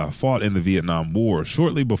who fought in the Vietnam War.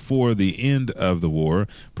 Shortly before the end of the war,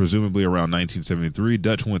 presumably around 1973,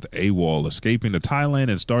 Dutch went AWOL, escaping to Thailand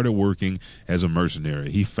and started working as a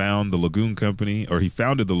mercenary. He founded the Lagoon Company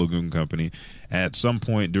at some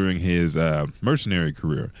point during his mercenary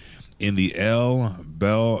career. In the El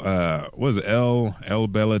Belade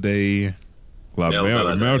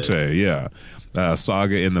La Muerte, yeah.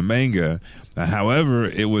 Saga in the manga. However,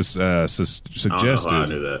 it was suggested. I don't know how I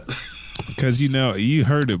knew that. Because you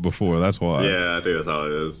heard it before, that's why. Yeah, I think that's all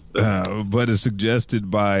it is. But it's suggested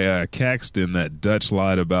by Caxton that Dutch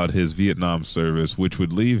lied about his Vietnam service, which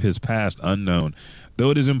would leave his past unknown.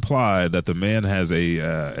 Though it is implied that the man has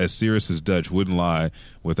as serious as Dutch wouldn't lie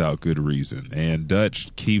without good reason, and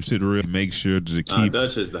Dutch keeps it real. Makes sure to keep.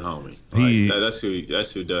 Dutch is the homie. That's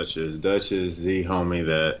who Dutch is. Dutch is the homie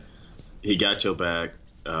that. He got your back.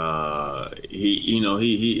 He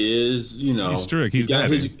is. He's strict.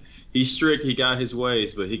 He's strict. He got his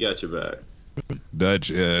ways, but he got your back.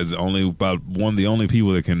 Dutch is only about one of the only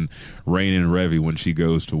people that can rein in Revy when she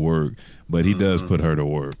goes to work, but he does put her to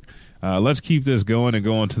work. Let's keep this going and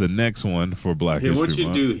go on to the next one for Black History Month. Once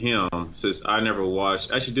you do him, since I never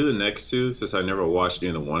watched, I should do the next two since I never watched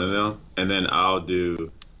either one of them, and then I'll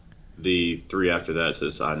do the three after that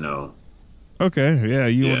since I know. Okay,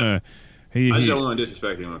 yeah, wanna. I just don't want to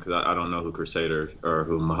disrespect anyone because I don't know who Crusader or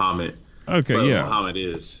who Mohammad. Okay, yeah. Mohammad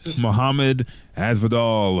is. Mohammad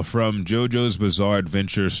Avdol from JoJo's Bizarre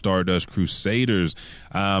Adventure Stardust Crusaders.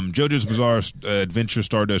 JoJo's Bizarre Adventure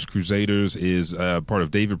Stardust Crusaders is part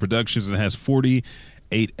of David Productions and has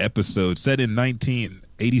 48 episodes. Set in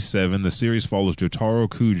 1987, the series follows Jotaro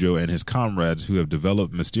Kujo and his comrades who have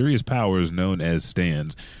developed mysterious powers known as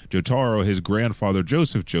stands. Jotaro, his grandfather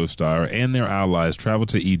Joseph Joestar, and their allies travel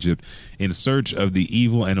to Egypt in search of the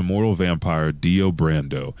evil and immortal vampire Dio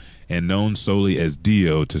Brando, and known solely as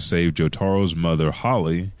Dio, to save Jotaro's mother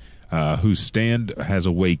Holly, whose stand has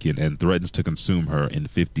awakened and threatens to consume her in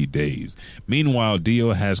 50 days. Meanwhile,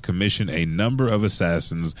 Dio has commissioned a number of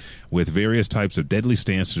assassins with various types of deadly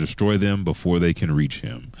stands to destroy them before they can reach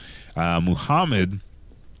him. Muhammad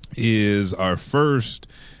is our first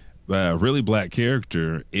really black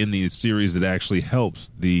character in the series that actually helps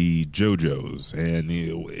the JoJos. And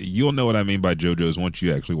you'll know what I mean by JoJos once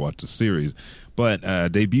you actually watch the series. But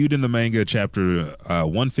debuted in the manga chapter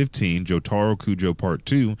 115, Jotaro Kujo Part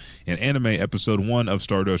 2, and anime episode 1 of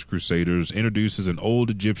Stardust Crusaders introduces an old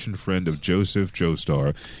Egyptian friend of Joseph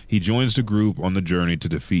Joestar. He joins the group on the journey to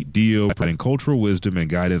defeat Dio, providing cultural wisdom and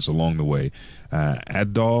guidance along the way.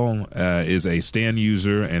 Avdol is a stand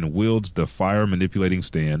user and wields the fire-manipulating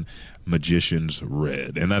stand, Magician's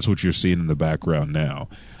Red. And that's what you're seeing in the background now.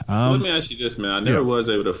 So let me ask you this, man. I never was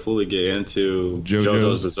able to fully get into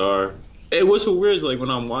JoJo's Bizarre. What's so weird is like when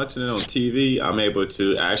I'm watching it on TV, I'm able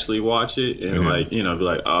to actually watch it and be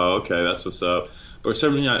like, oh, okay, that's what's up. But for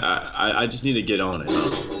some reason, I just need to get on it.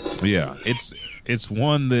 Yeah, it's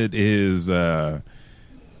one that is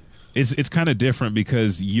it's kind of different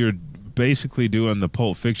because you're basically doing the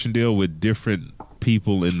Pulp Fiction deal with different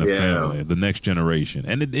people in the family, the next generation,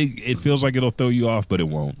 and it feels like it'll throw you off, but it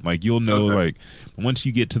won't. Like you'll know, like once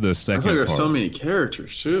you get to the second. I feel like there's so many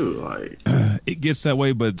characters too. Like it gets that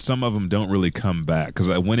way, but some of them don't really come back. Because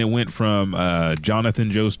when it went from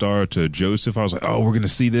Jonathan Joestar to Joseph, I was like, oh, we're going to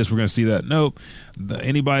see this, we're going to see that. Nope,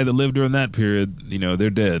 anybody that lived during that period,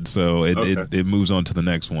 they're dead. So it moves on to the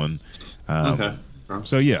next one.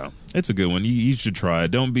 So yeah, it's a good one. You should try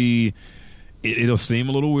it. Don't be. It'll seem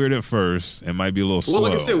a little weird at first. It might be a little slow.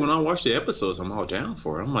 Well, like I said, when I watch the episodes, I'm all down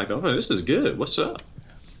for it. I'm like, oh, this is good. What's up?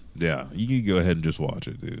 Yeah, you can go ahead and just watch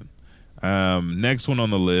it, dude. Next one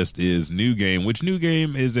on the list is New Game, which New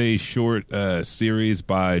Game is a short series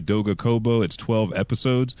by Doga Kobo. It's 12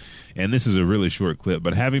 episodes, and this is a really short clip.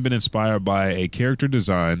 But having been inspired by a character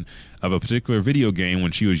design of a particular video game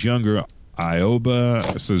when she was younger, Aoba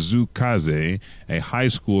Suzukaze, a high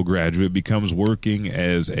school graduate, becomes working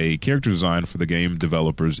as a character design for the game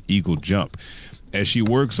developers Eagle Jump. As she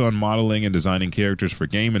works on modeling and designing characters for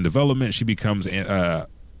game and development, she becomes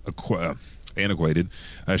antiquated.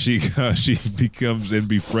 She becomes and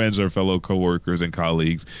befriends her fellow coworkers and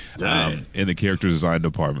colleagues in the character design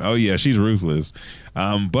department. Oh yeah, she's ruthless.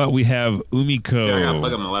 But we have Umiko. Yeah, I gotta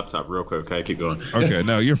plug up my laptop real quick. Okay, keep going. Okay,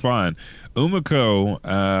 no, you're fine. Umiko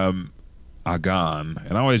Ahagon,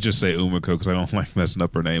 and I always just say Umiko because I don't like messing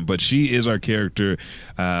up her name. But she is our character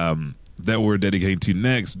that we're dedicating to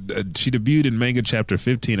next. She debuted in Manga Chapter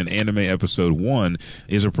 15 and Anime Episode 1,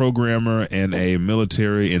 is a programmer and a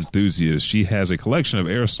military enthusiast. She has a collection of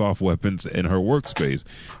airsoft weapons in her workspace.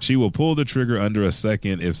 She will pull the trigger under a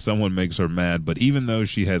second if someone makes her mad, but even though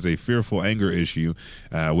she has a fearful anger issue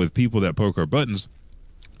with people that poke her buttons,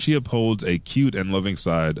 she upholds a cute and loving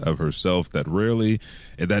side of herself that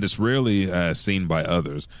is rarely seen by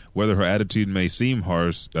others. Whether her attitude may seem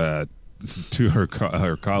harsh to her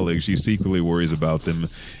colleagues, she secretly worries about them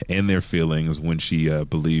and their feelings when she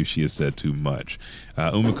believes she has said too much.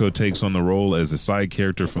 Umiko takes on the role as a side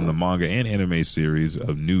character from the manga and anime series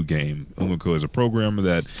of New Game. Umiko is a programmer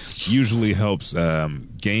that usually helps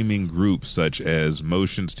gaming groups such as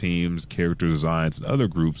motions teams, character designs, and other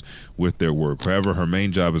groups with their work. However, her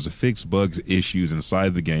main job is to fix bugs, issues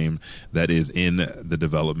inside the game that is in the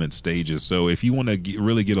development stages. So if you want to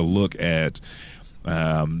really get a look at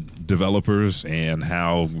developers and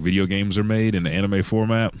how video games are made in the anime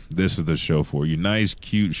format, this is the show for you. Nice,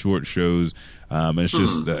 cute, short shows. And it's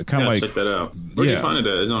just kind of like, check that out. Where'd you find it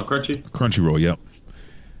at? Is it on Crunchyroll? Yep.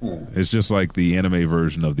 It's just like the anime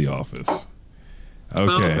version of The Office.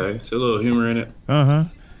 Okay. So a little humor in it.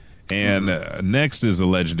 And next is a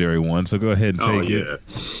legendary one, so go ahead and take it.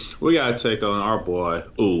 We gotta take on our boy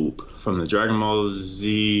Oob from the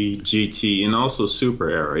DragonballZ GT and also Super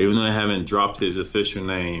era, even though they haven't dropped his official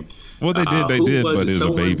name. Well, they did, but it was a baby.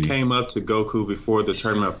 Someone came up to Goku before the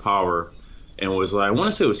Tournament of Power and was like, I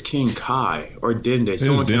want to say it was King Kai or Dende.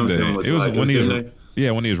 Someone came up to him and was like, when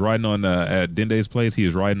he was riding on at Dende's place, he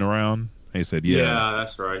was riding around. He said, yeah,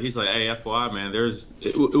 that's right. He's like, hey, FYI, man,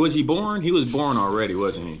 was he born? He was born already,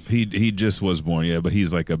 wasn't he? He just was born, yeah, but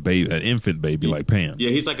he's like a baby, an infant baby, like Pan. Yeah,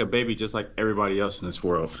 he's like a baby just like everybody else in this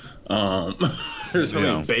world. There's so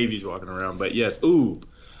many babies walking around. But yes, Oob,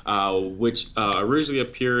 which originally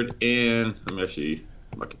appeared in,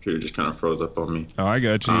 my computer just kind of froze up on me. Oh, I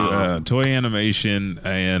got you. Toy Animation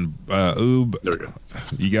and Oob. There we go.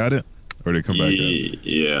 You got it? Or did it come back up?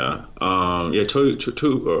 Yeah.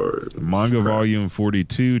 Manga Volume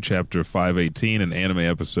 42, Chapter 518, and Anime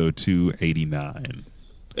Episode 289.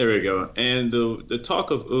 There we go. And the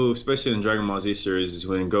talk of Oob, especially in Dragon Ball Z series, is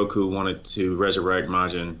when Goku wanted to resurrect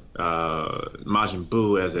Majin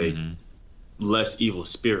Buu as a less evil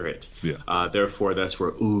spirit. Yeah. Therefore, that's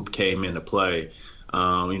where Oob came into play.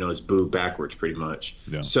 It's Buu backwards, pretty much.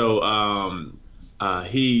 Yeah. So,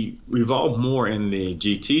 he evolved more in the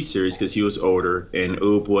GT series because he was older, and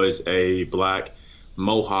Oob was a black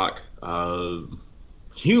Mohawk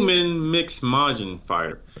human mixed Majin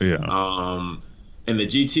fighter. Yeah. In the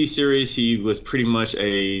GT series, he was pretty much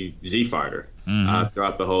a Z fighter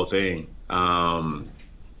throughout the whole thing. And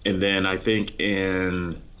then I think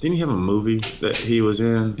didn't he have a movie that he was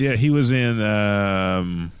in? Yeah, he was in.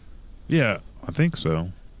 I think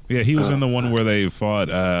so. Yeah, he was in the one where they fought,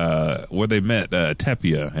 where they met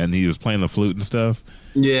Tepia, and he was playing the flute and stuff.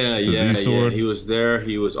 Yeah. He was there.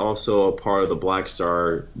 He was also a part of the Black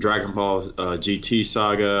Star Dragon Ball GT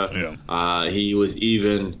saga. Yeah. He was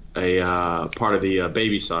even a part of the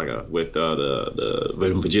Baby saga with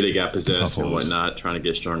when Vegeta got possessed and whatnot, trying to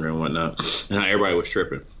get stronger and whatnot, and how everybody was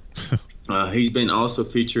tripping. He's been also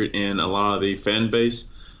featured in a lot of the fan base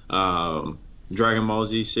Dragon Ball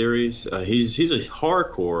Z series. He's a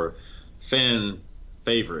hardcore fan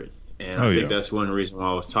favorite, and I think that's one reason why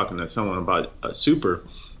I was talking to someone about Super,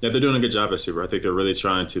 that they're doing a good job at Super. I think they're really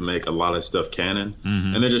trying to make a lot of stuff canon,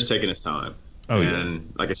 and they're just taking his time.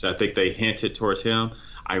 Like I said, I think they hinted towards him.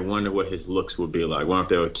 I wonder what his looks would be like. I wonder if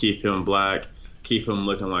they would keep him black, keep him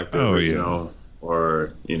looking like the original,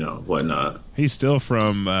 or whatnot. He's still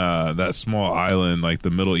from that small island, like the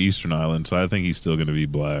Middle Eastern island, so I think he's still going to be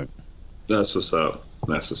black. That's what's up.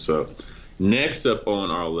 Next up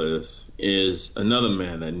on our list is another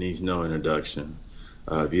man that needs no introduction.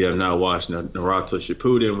 If you have not watched Naruto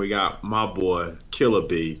Shippuden, we got my boy Killer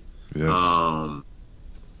B. Yes.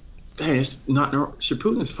 It's not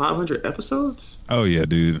Shippuden is 500 episodes. Oh yeah,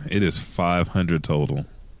 dude, it is 500 total.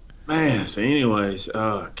 Man, so anyways,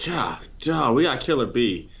 God, we got Killer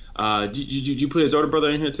B. Did you put his older brother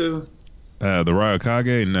in here too? The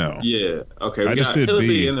Ryokage? No. Yeah. Okay. We got Killer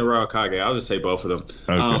B and the Ryokage. I'll just say both of them.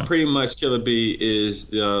 Okay. Pretty much Killer B is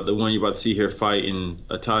the one you're about to see here fighting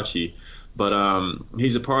Itachi. But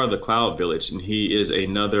he's a part of the Cloud Village, and he is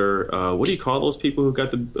another. What do you call those people who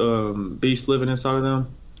got the beast living inside of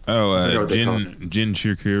them? Oh, Jin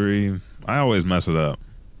Shikiri. I always mess it up.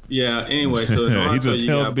 Yeah. Anyway, so he's a you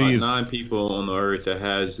tail got beast. about 9 people on the Earth that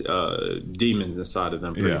has demons inside of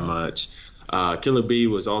them, pretty much. Killer Bee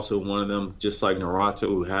was also one of them, just like Naruto,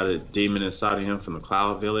 who had a demon inside of him from the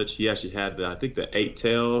Cloud Village. He actually had the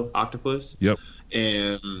 8-tailed octopus. Yep.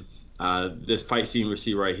 And this fight scene we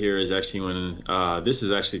see right here is actually when this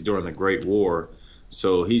is actually during the Great War.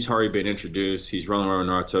 So he's already been introduced. He's running around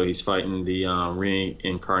Naruto. He's fighting the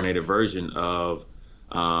reincarnated version of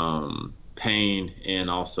Pain and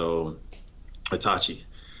also Itachi.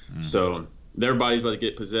 So everybody's about to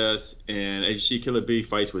get possessed, and as you see, Killer Bee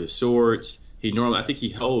fights with his swords. I think he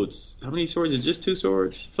holds, how many swords? Is it just 2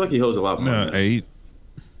 swords? I feel like he holds a lot more. No, 8.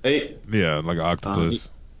 8? Yeah, like an octopus.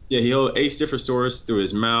 He holds 8 different swords through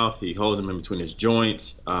his mouth. He holds them in between his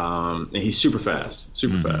joints, and he's super fast.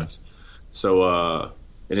 So,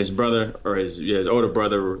 and his brother, or his older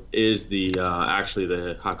brother, is the actually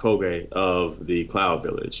the Hokage of the Cloud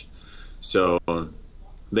Village. So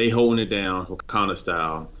they holding it down, Wakanda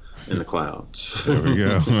style, in the clouds. There we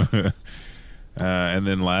go. And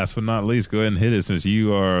then last but not least, go ahead and hit it since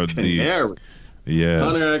you are Canary. Yes.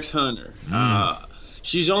 Hunter x Hunter.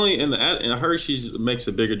 She's only in the, and I heard she makes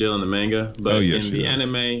a bigger deal in the manga, but in the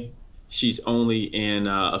anime, she's only in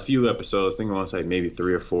a few episodes. I think I want to say maybe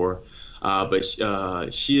 3 or 4.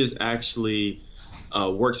 But she is actually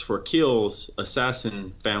works for Kill's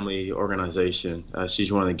assassin family organization.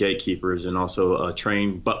 She's one of the gatekeepers and also a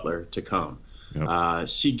trained butler to come. Yep.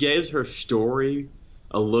 She gives her story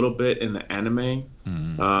a little bit in the anime.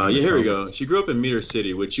 Here we go. She grew up in Meteor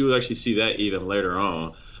City, which you will actually see that even later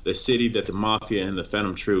on. The city that the Mafia and the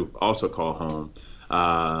Phantom Troop also call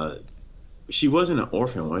home. She wasn't an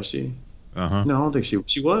orphan, was she? No, I don't think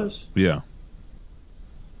she was. Yeah.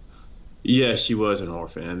 Yeah, she was an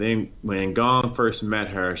orphan. And then when Gon first met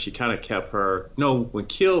her, she kind of kept her. No, when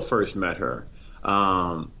Kill first met her,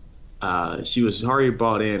 she was already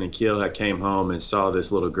brought in, and Kill had came home and saw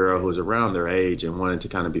this little girl who was around their age and wanted to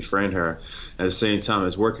kind of befriend her. At the same time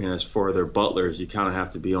as working as for their butlers, you kind of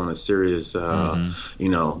have to be on a serious, I'm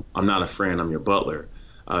not a friend, I'm your butler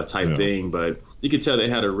type thing. But you could tell they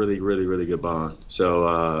had a really, really, really good bond.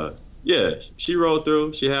 So, she rolled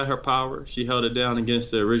through. She had her power. She held it down against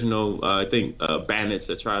the original, bandits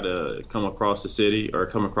that tried to come across the city or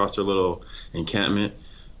come across their little encampment.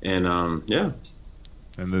 And,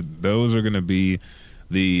 And those are going to be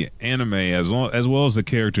the anime as well as the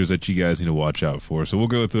characters that you guys need to watch out for. So we'll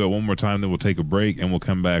go through it one more time, then we'll take a break, and we'll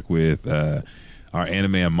come back with our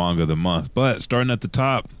anime and manga of the month. But starting at the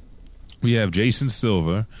top, we have Jason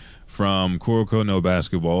Silva from Koroko no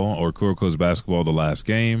Basketball, or Koroko's Basketball The Last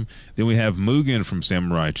Game. Then we have Mugen from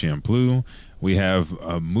Samurai Champloo. We have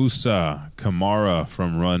Musa Kamara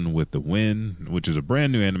from Run with the Wind, which is a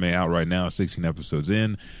brand new anime out right now, 16 episodes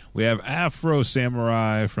in. We have Afro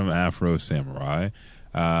Samurai from Afro Samurai.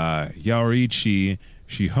 Yourichi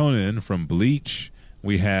Shihouin from Bleach.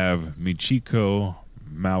 We have Michiko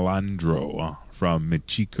Malandro from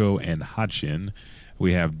Michiko and Hachin.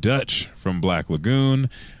 We have Dutch from Black Lagoon.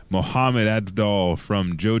 Mohammad Avdol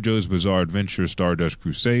from JoJo's Bizarre Adventure Stardust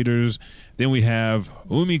Crusaders. Then we have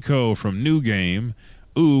Umiko from New Game.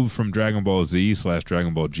 Oob from DragonballZ /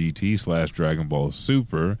 Dragonball GT / Dragonball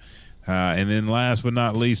Super. And then last but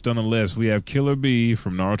not least on the list, we have Killer Bee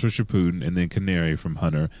from Naruto Shippuden, and then Canary from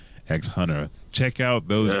Hunter x Hunter. Check out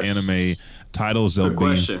those anime titles. Good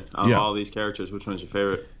question. Out of all these characters, which one's your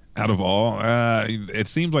favorite? Out of all? It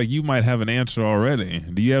seems like you might have an answer already.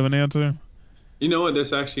 Do you have an answer? You know what?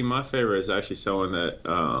 That's actually my favorite. Is actually someone that,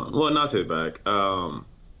 not to the back.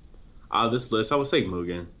 Out of this list, I would say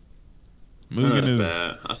Mugen. Mugen is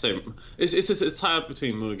bad. I say it's tied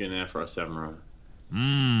between Mugen and Afro Samurai.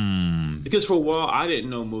 Because for a while I didn't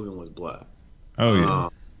know Mugen was black. Oh yeah.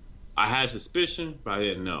 I had suspicion, but I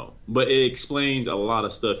didn't know. But it explains a lot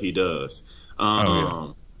of stuff he does.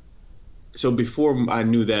 So before I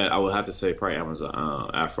knew that, I would have to say probably Amazon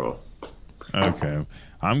Afro. Okay,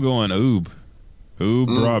 I'm going Oob.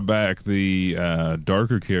 Oob brought back the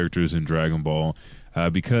darker characters in Dragon Ball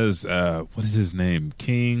because what is his name?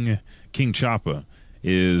 King Choppa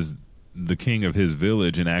is the king of his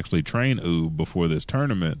village and actually trained Oob before this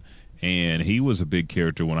tournament. And he was a big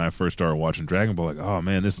character when I first started watching Dragon Ball. Like, oh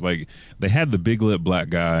man, this is like, they had the big lip black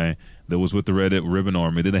guy that was with the Red Ribbon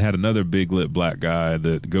Army. Then they had another big lip black guy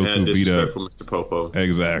that Goku beat up. Mr. Popo.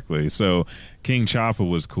 Exactly. So King Choppa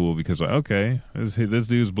was cool because, like, okay, this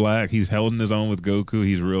dude's black. He's holding his own with Goku.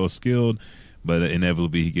 He's real skilled, but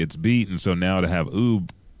inevitably he gets beat. And so now to have Oob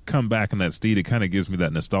come back in that steed, it kind of gives me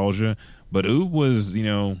that nostalgia. But Oob was,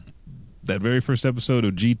 that very first episode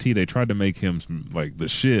of GT, they tried to make him like the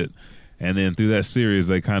shit, and then through that series,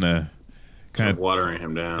 they kind of watering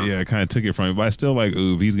him down. Yeah, kind of took it from him. But I still like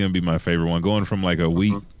Oob. He's going to be my favorite one. Going from like a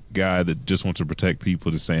weak guy that just wants to protect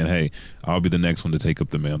people to saying, hey, I'll be the next one to take up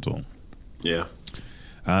the mantle. Yeah.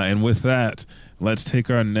 And with that, let's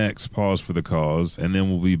take our next pause for the cause, and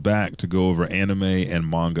then we'll be back to go over anime and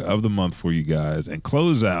manga of the month for you guys and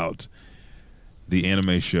close out the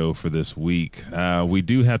anime show for this week. We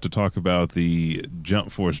do have to talk about the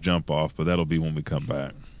Jump Force jump off, but that'll be when we come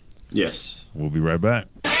back. Yes. We'll be right back.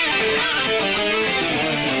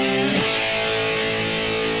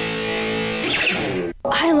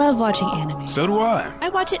 I love watching anime. So do I. I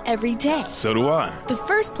watch it every day. So do I. The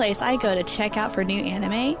first place I go to check out for new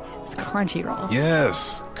anime is Crunchyroll.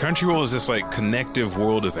 Yes. Crunchyroll is this like connective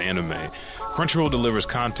world of anime. Crunchyroll delivers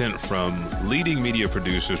content from leading media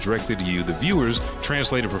producers directly to you, the viewers,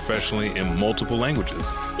 translated professionally in multiple languages.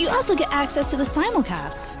 You also get access to the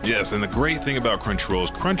simulcasts. Yes, and the great thing about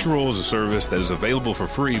Crunchyroll is a service that is available for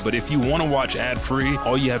free, but if you want to watch ad-free,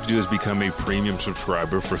 all you have to do is become a premium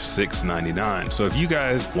subscriber for $6.99. So if you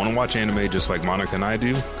guys want to watch anime just like Monica and I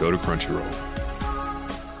do, go to Crunchyroll.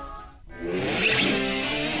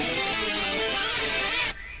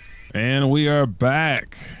 And we are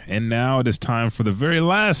back. And now it is time for the very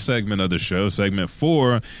last segment of the show, segment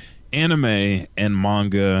 4, anime and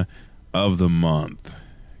manga of the month.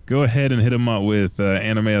 Go ahead and hit them up with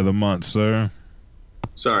anime of the month, sir.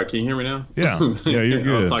 Sorry, can you hear me now? Yeah, you're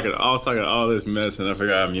good. I was talking all this mess, and I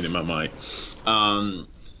forgot I muted my mic.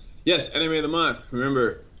 Yes, anime of the month.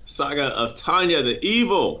 Remember, Saga of Tanya the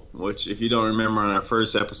Evil, which, if you don't remember, on our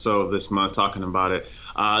first episode of this month talking about it,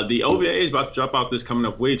 the OVA is about to drop out this coming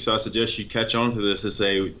up week, so I suggest you catch on to this. It's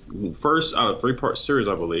a first out of 3-part series,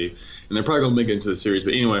 I believe, and they're probably going to make it into a series.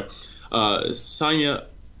 But anyway, Saga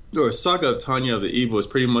of Tanya the Evil is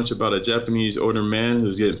pretty much about a Japanese older man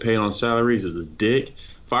who's getting paid on salaries, who's a dick,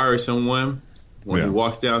 fires someone. When he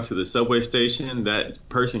walks down to the subway station, that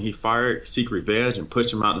person he fired seek revenge and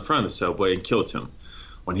pushed him out in front of the subway and killed him.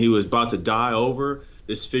 When he was about to die over,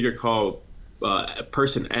 this figure called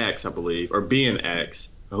Person X, I believe, or Being X,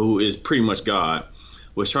 who is pretty much God,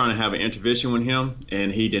 was trying to have an intervention with him,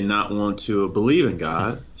 and he did not want to believe in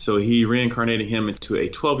God, so he reincarnated him into a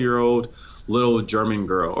 12-year-old little German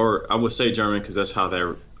girl, or I would say German because that's how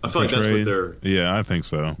they're. I feel like that's what they're. Yeah, I think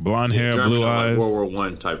so. Blonde hair, German, blue eyes. Like World War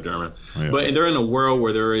I type German, yeah. But they're in a world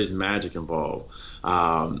where there is magic involved.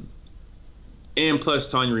 And plus,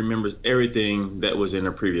 Tanya remembers everything that was in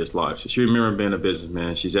her previous life. So she remembers being a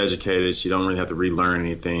businessman. She's educated. She don't really have to relearn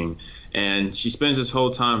anything. And she spends this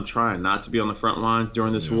whole time trying not to be on the front lines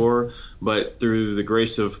during this war. But through the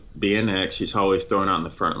grace of being X, she's always thrown out in the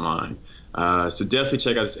front line. So definitely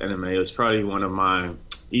check out this anime. It's probably one of my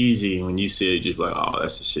easy, when you see it, just like, oh,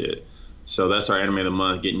 that's the shit. So that's our anime of the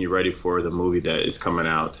month, getting you ready for the movie that is coming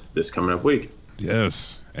out this coming up week.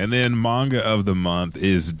 Yes. And then manga of the month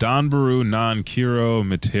is Danbaru non Kiro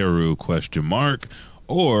Miteru ?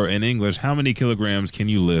 Or in English, How Many Kilograms Can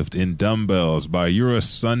You Lift in Dumbbells by Yura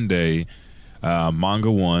Sunday, manga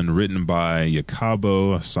 1, written by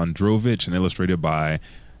Jacobo Sandrovich and illustrated by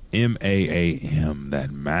MAAM, that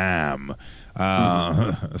ma'am.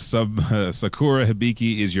 Sakura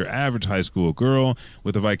Hibiki is your average high school girl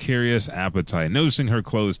with a vicarious appetite. Noticing her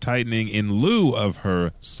clothes tightening in lieu of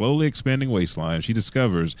her slowly expanding waistline, she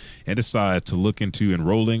discovers and decides to look into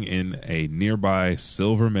enrolling in a nearby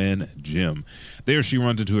Silverman gym. There she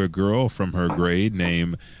runs into a girl from her grade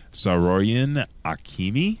named Saroyan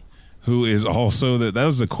Akimi, who is also that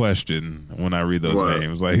was the question when I read those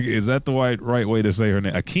names. Like, is that the right way to say her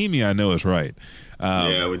name? Akimi, I know is right.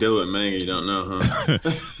 Yeah, we deal with Manga, you don't know, huh?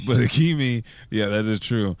 But Akimi, yeah, that is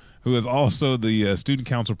true, who is also the student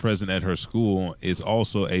council president at her school, is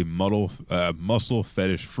also a muscle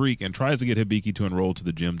fetish freak and tries to get Hibiki to enroll to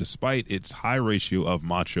the gym despite its high ratio of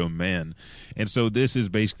macho men. And so this is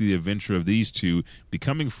basically the adventure of these two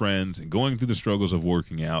becoming friends and going through the struggles of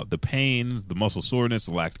working out, the pain, the muscle soreness,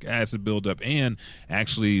 the lactic acid buildup, and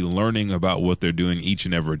actually learning about what they're doing each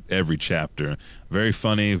and every chapter. Very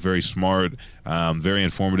funny, very smart, very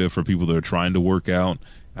informative for people that are trying to work out.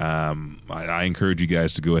 I encourage you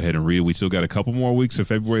guys to go ahead and read it. We still got a couple more weeks of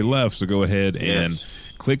February left, so go ahead and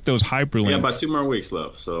click those hyperlinks. Yeah, about 2 more weeks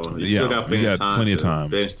left, so you still got plenty of time to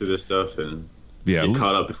binge through this stuff and get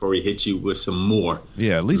caught up before we hit you with some more.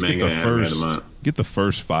 Yeah, at least get the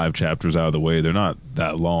first 5 chapters out of the way. They're not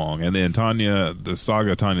that long, and then the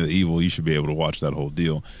Saga of Tanya the Evil, you should be able to watch that whole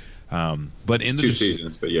deal. But in it's 2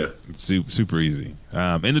 seasons, but yeah, it's super easy.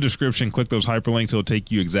 In the description, click those hyperlinks. It'll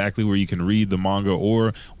take you exactly where you can read the manga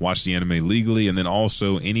or watch the anime legally. And then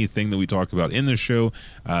also anything that we talk about in the show,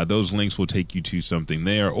 those links will take you to something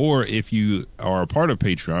there. Or if you are a part of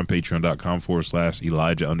Patreon,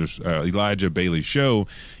 patreon.com/Elijah Bailey Show,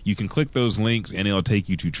 you can click those links and it'll take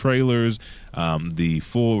you to trailers, the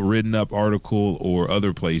full written up article, or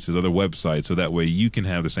other places, other websites. So that way you can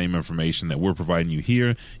have the same information that we're providing you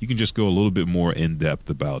here. You can just go a little bit more in depth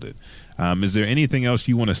about it. Is there anything else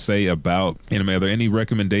you want to say about anime? Are there any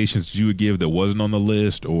recommendations that you would give that wasn't on the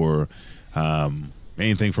list, or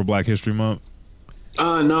anything for Black History Month?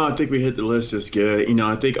 No, I think we hit the list just good.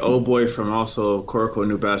 I think old boy from also Koroko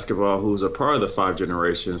New Basketball, who's a part of the 5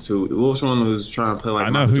 generations, who was one who's trying to play like I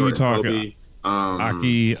know Michael who Jordan, you're talking.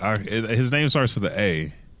 Aki, his name starts with the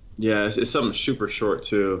A. Yeah, it's something super short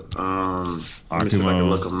too. Let me see if I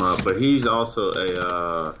can look him up. But he's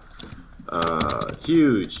also a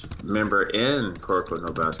huge member in Koroko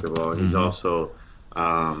No Basketball. He's also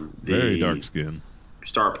the very dark skin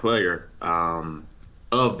star player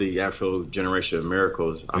of the actual Generation of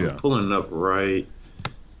Miracles. I'm pulling it up right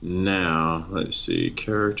now. Let's see,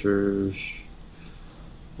 characters.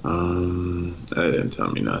 That didn't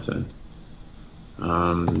tell me nothing.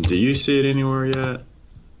 Do you see it anywhere yet?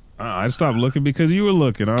 I stopped looking because you were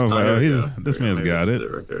looking. I was this man's got it.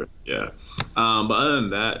 Right there. Yeah. But other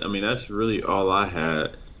than that, that's really all I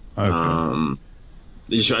had. Okay. I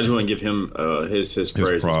just want to give him his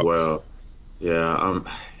praise as well. Yeah. I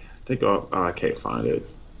think I can't find it.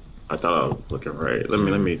 I thought I was looking right.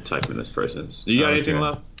 Let me type in this person's. Do you got anything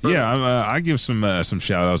left? Yeah, I give some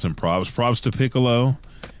shout outs and props. Props to Piccolo.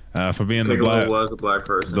 For being Piccolo was a black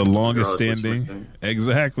person, the longest standing,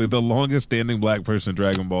 the longest standing black person in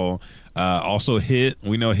Dragon Ball. Also, Hit.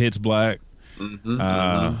 We know Hit's black. Okay,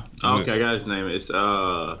 I got his name. It's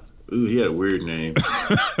he had a weird name.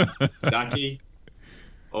 Daki,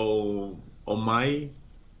 Omai,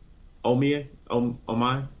 Aomine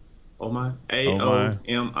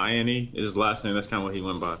is his last name. That's kind of what he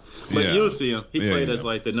went by. But you'll see him. He played as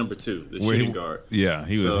like the number 2, the shooting guard. Yeah,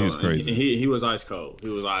 he was crazy. He was ice cold.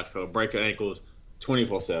 Breaking ankles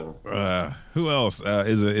 24/7. Who else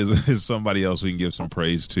is somebody else we can give some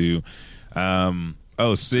praise to?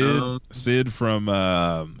 Sid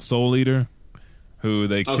from Soul Eater, who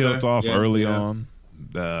they killed off early on.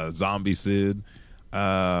 Zombie Sid.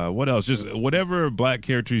 What else? Just whatever black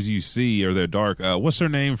characters you see or they're dark. What's her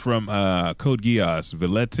name from Code Geass?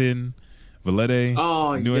 Vallette?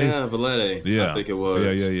 Oh, yeah, Vallette. Yeah. I think it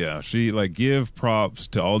was. Yeah. She, give props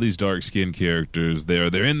to all these dark skinned characters.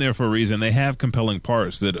 They're in there for a reason. They have compelling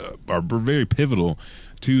parts that are very pivotal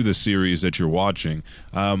to the series that you're watching.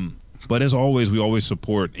 But as always, we always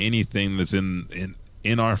support anything that's in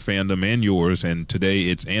our fandom and yours, and today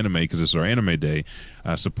it's anime because it's our anime day.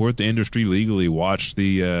 Support the industry legally. Watch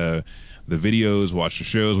the videos, watch the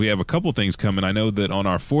shows. We have a couple things coming. I know that on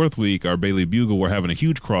our 4th week, our Bailey Bugle, we're having a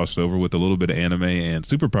huge crossover with a little bit of anime and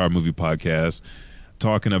superpower movie podcast,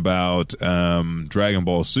 talking about Dragon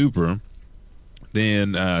Ball Super.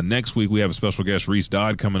 Then next week we have a special guest, Reese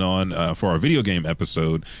Dodd, coming on for our video game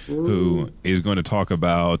episode, who is going to talk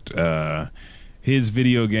about his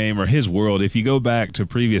video game or his world. If you go back to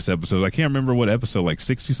previous episodes, I can't remember what episode,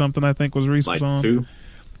 60 something, I think was Reese was on. 2.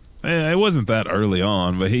 It wasn't that early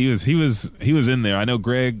on, but he was in there. I know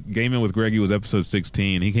Greg Gaming with Greggy was episode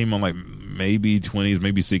 16. He came on maybe 20s,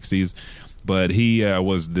 maybe 60s, but he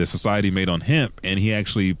was the Society Made on Hemp, and he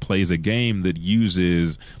actually plays a game that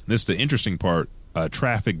uses, this is the interesting part, a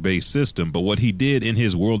traffic-based system. But what he did in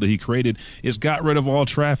his world that he created is got rid of all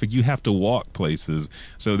traffic. You have to walk places,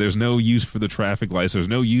 so there's no use for the traffic lights. There's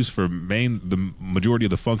no use for the majority of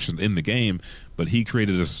the functions in the game. But he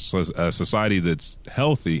created a society that's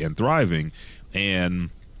healthy and thriving, and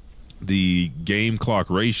the game clock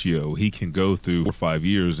ratio, he can go through 4 or 5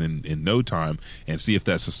 years in no time and see if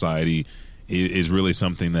that society is really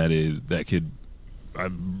something that could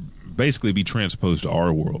basically be transposed to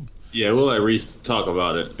our world. Yeah, we'll let Reese talk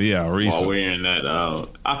about it. Yeah, Reese. While we're in that,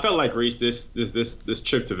 I felt like Reese this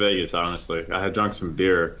trip to Vegas. Honestly, I had drunk some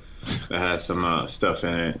beer that had some stuff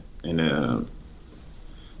in it, and I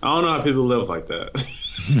don't know how people live like that.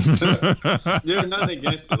 There's nothing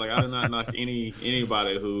against it. I do not knock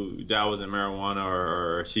anybody who dabbles in marijuana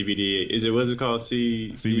or CBD. What's it called?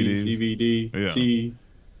 CBD. Yeah.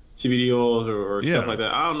 CBD oils or stuff like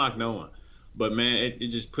that. I don't knock no one. But man, it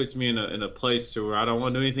just puts me in a place to where I don't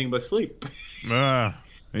want to do anything but sleep. He's an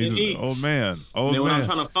old man. And then when I'm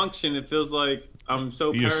trying to function, it feels like I'm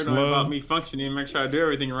so paranoid about me functioning and make sure I do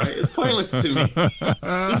everything right. It's pointless to me.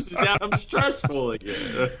 I'm stressful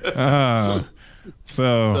again.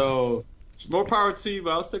 So more power to you, but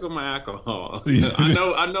I'll stick with my alcohol.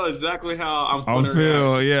 I know exactly how I'm I'll gonna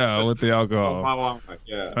feel react. with the alcohol.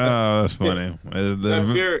 Yeah. Oh, that's funny.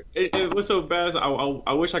 That beer, it was so bad.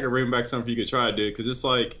 I wish I could bring back something you could try, dude. Because it's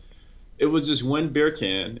like, it was just one beer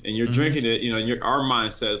can, and you're drinking it. You know, our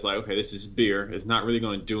mindset is like, okay, this is beer. It's not really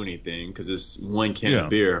going to do anything because it's one can of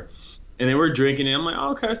beer. And then we're drinking it. I'm like,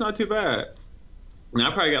 oh, okay, it's not too bad. And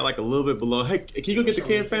I probably got like a little bit below. Hey, can you go get the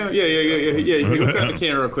can, fam? Yeah. You go grab the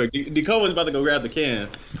can real quick. DeCoven's about to go grab the can.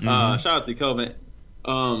 Shout out to DeCoven.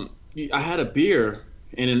 I had a beer,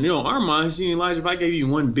 and in our minds, Elijah, if I gave you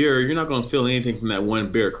one beer, you're not going to feel anything from that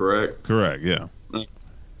one beer, correct? Correct, yeah.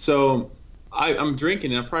 So I'm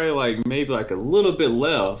drinking, and I'm probably maybe a little bit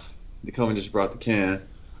left. DeCoven just brought the can.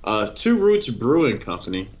 Two Roots Brewing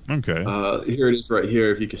Company. Okay. Here it is right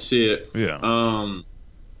here, if you can see it. Yeah.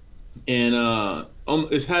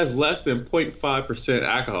 It has less than 0.5%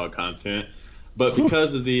 alcohol content, but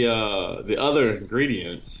because of the other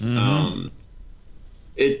ingredients,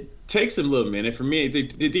 it takes a little minute. For me, the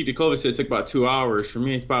COVID said it took about 2 hours. For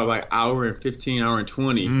me, it's about like hour and 15, hour and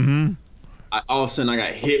 20. All of a sudden, I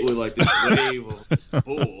got hit with this wave of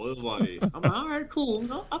bull. It was like, I'm like, all right, cool.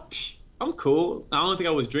 No, I'm cool. I don't think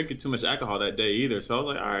I was drinking too much alcohol that day either. So I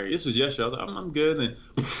was like, all right, this was yesterday. I was like, I'm good. And then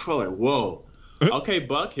I was like, whoa. Okay,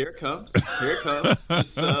 Buck, here it comes.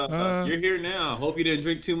 Just, you're here now. Hope you didn't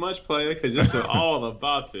drink too much, player, because this is all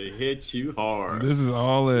about to hit you hard. This is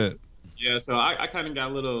all it. Yeah, so I kind of got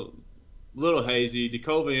a little hazy.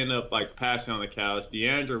 Dakova ended up passing on the couch.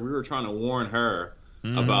 Deandra, we were trying to warn her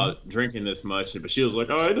about drinking this much, but she was like,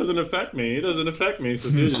 "Oh, it doesn't affect me. It doesn't affect me." So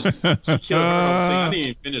she killed her whole thing. I didn't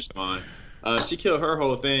even finish mine. She killed her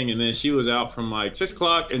whole thing, and then she was out from 6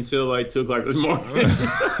 o'clock until 2 o'clock this morning.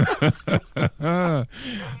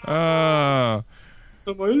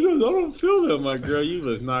 So I don't feel that. My girl, you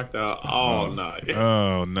was knocked out all night.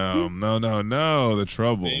 Oh no! The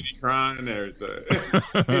trouble. Baby crying and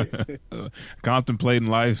everything. Contemplating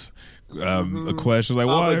life's questions like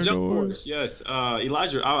why? Jump Force, yes.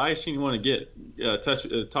 Elijah, I actually want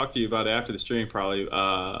to talk to you about it after the stream, probably.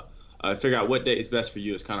 Figure out what day is best for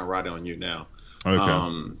you. It's kind of right on you now.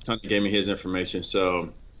 Okay. Tony gave me his information, so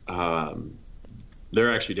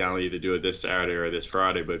they're actually down to either do it this Saturday or this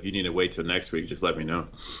Friday. But if you need to wait till next week, just let me know.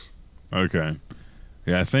 Okay.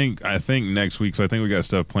 Yeah, I think next week. So I think we got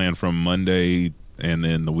stuff planned from Monday and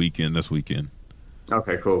then this weekend.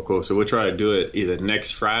 Okay, cool. So we'll try to do it either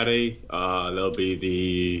next Friday. That'll be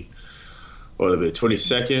the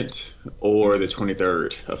 22nd or the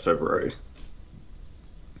 23rd of February.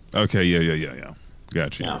 Okay, yeah.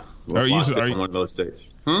 Gotcha. Yeah. Are you one of those dates?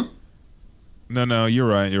 No, you're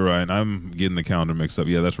right. I'm getting the calendar mixed up.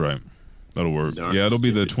 Yeah, that's right. That'll work. Yeah, it'll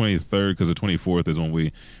be the 23rd because the 24th is when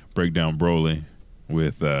we break down Broly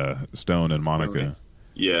with Stone and Monica.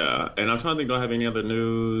 Yeah, and I'm trying to think, do I have any other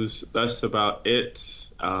news? That's about it.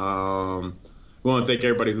 We want to thank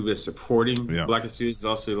everybody who is supporting Black Studios,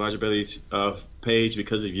 also Elijah Bailey's page.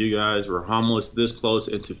 Because of you guys, we're almost this close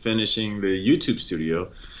into finishing the YouTube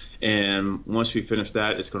studio. And once we finish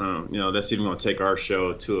that, it's gonna, that's even gonna take our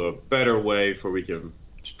show to a better way where we can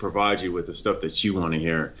provide you with the stuff that you want to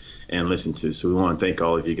hear and listen to. So we want to thank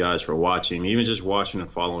all of you guys for watching, even just watching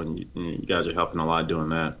and following. You guys are helping a lot doing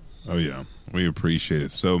that. Oh yeah, we appreciate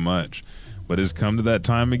it so much. But it's come to that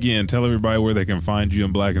time again. Tell everybody where they can find you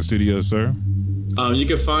in Blacken Studios, sir. You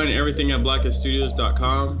can find everything at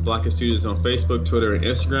blackenstudios.com. Blacken Studios on Facebook, Twitter, and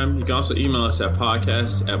Instagram. You can also email us at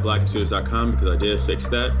podcast@blackenstudios.com because I did fix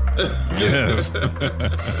that. Yes.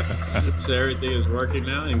 So everything is working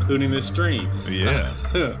now, including this stream. Yeah.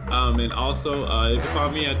 And also, you can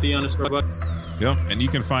find me at @the_Black. Yep, and you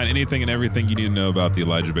can find anything and everything you need to know about The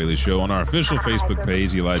Elijah Bailey Show on our official Facebook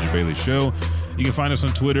page, The Elijah Bailey Show. You can find us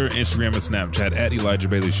on Twitter, Instagram, and Snapchat at Elijah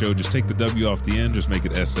Bailey Show. Just take the W off the end, just make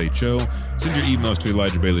it SHO. Send your emails to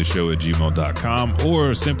ElijahBaileyShow@gmail.com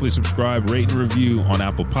or simply subscribe, rate, and review on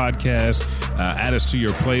Apple Podcasts. Add us to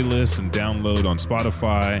your playlist and download on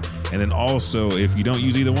Spotify. And then also, if you don't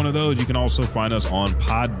use either one of those, you can also find us on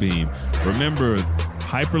Podbeam. Remember,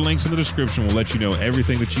 hyperlinks in the description will let you know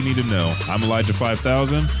everything that you need to know. I'm Elijah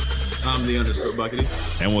 5000. I'm the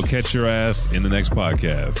 _Buckety. And we'll catch your ass in the next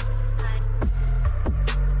podcast.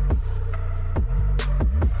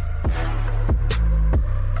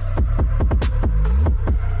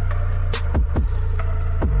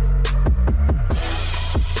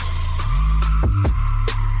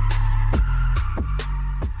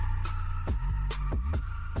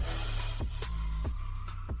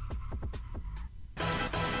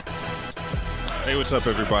 Hey, what's up,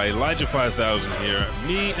 everybody? Elijah 5000 here.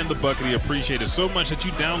 Me and the Buckety appreciate it so much that you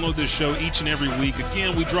download this show each and every week.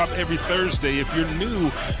 Again, we drop every Thursday. If you're new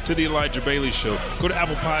to the Elijah Bailey Show, go to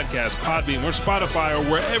Apple Podcasts, Podbean, or Spotify, or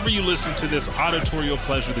wherever you listen to this auditorial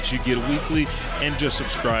pleasure that you get weekly, and just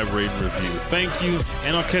subscribe, rate, and review. Thank you,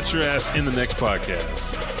 and I'll catch your ass in the next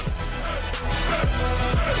podcast.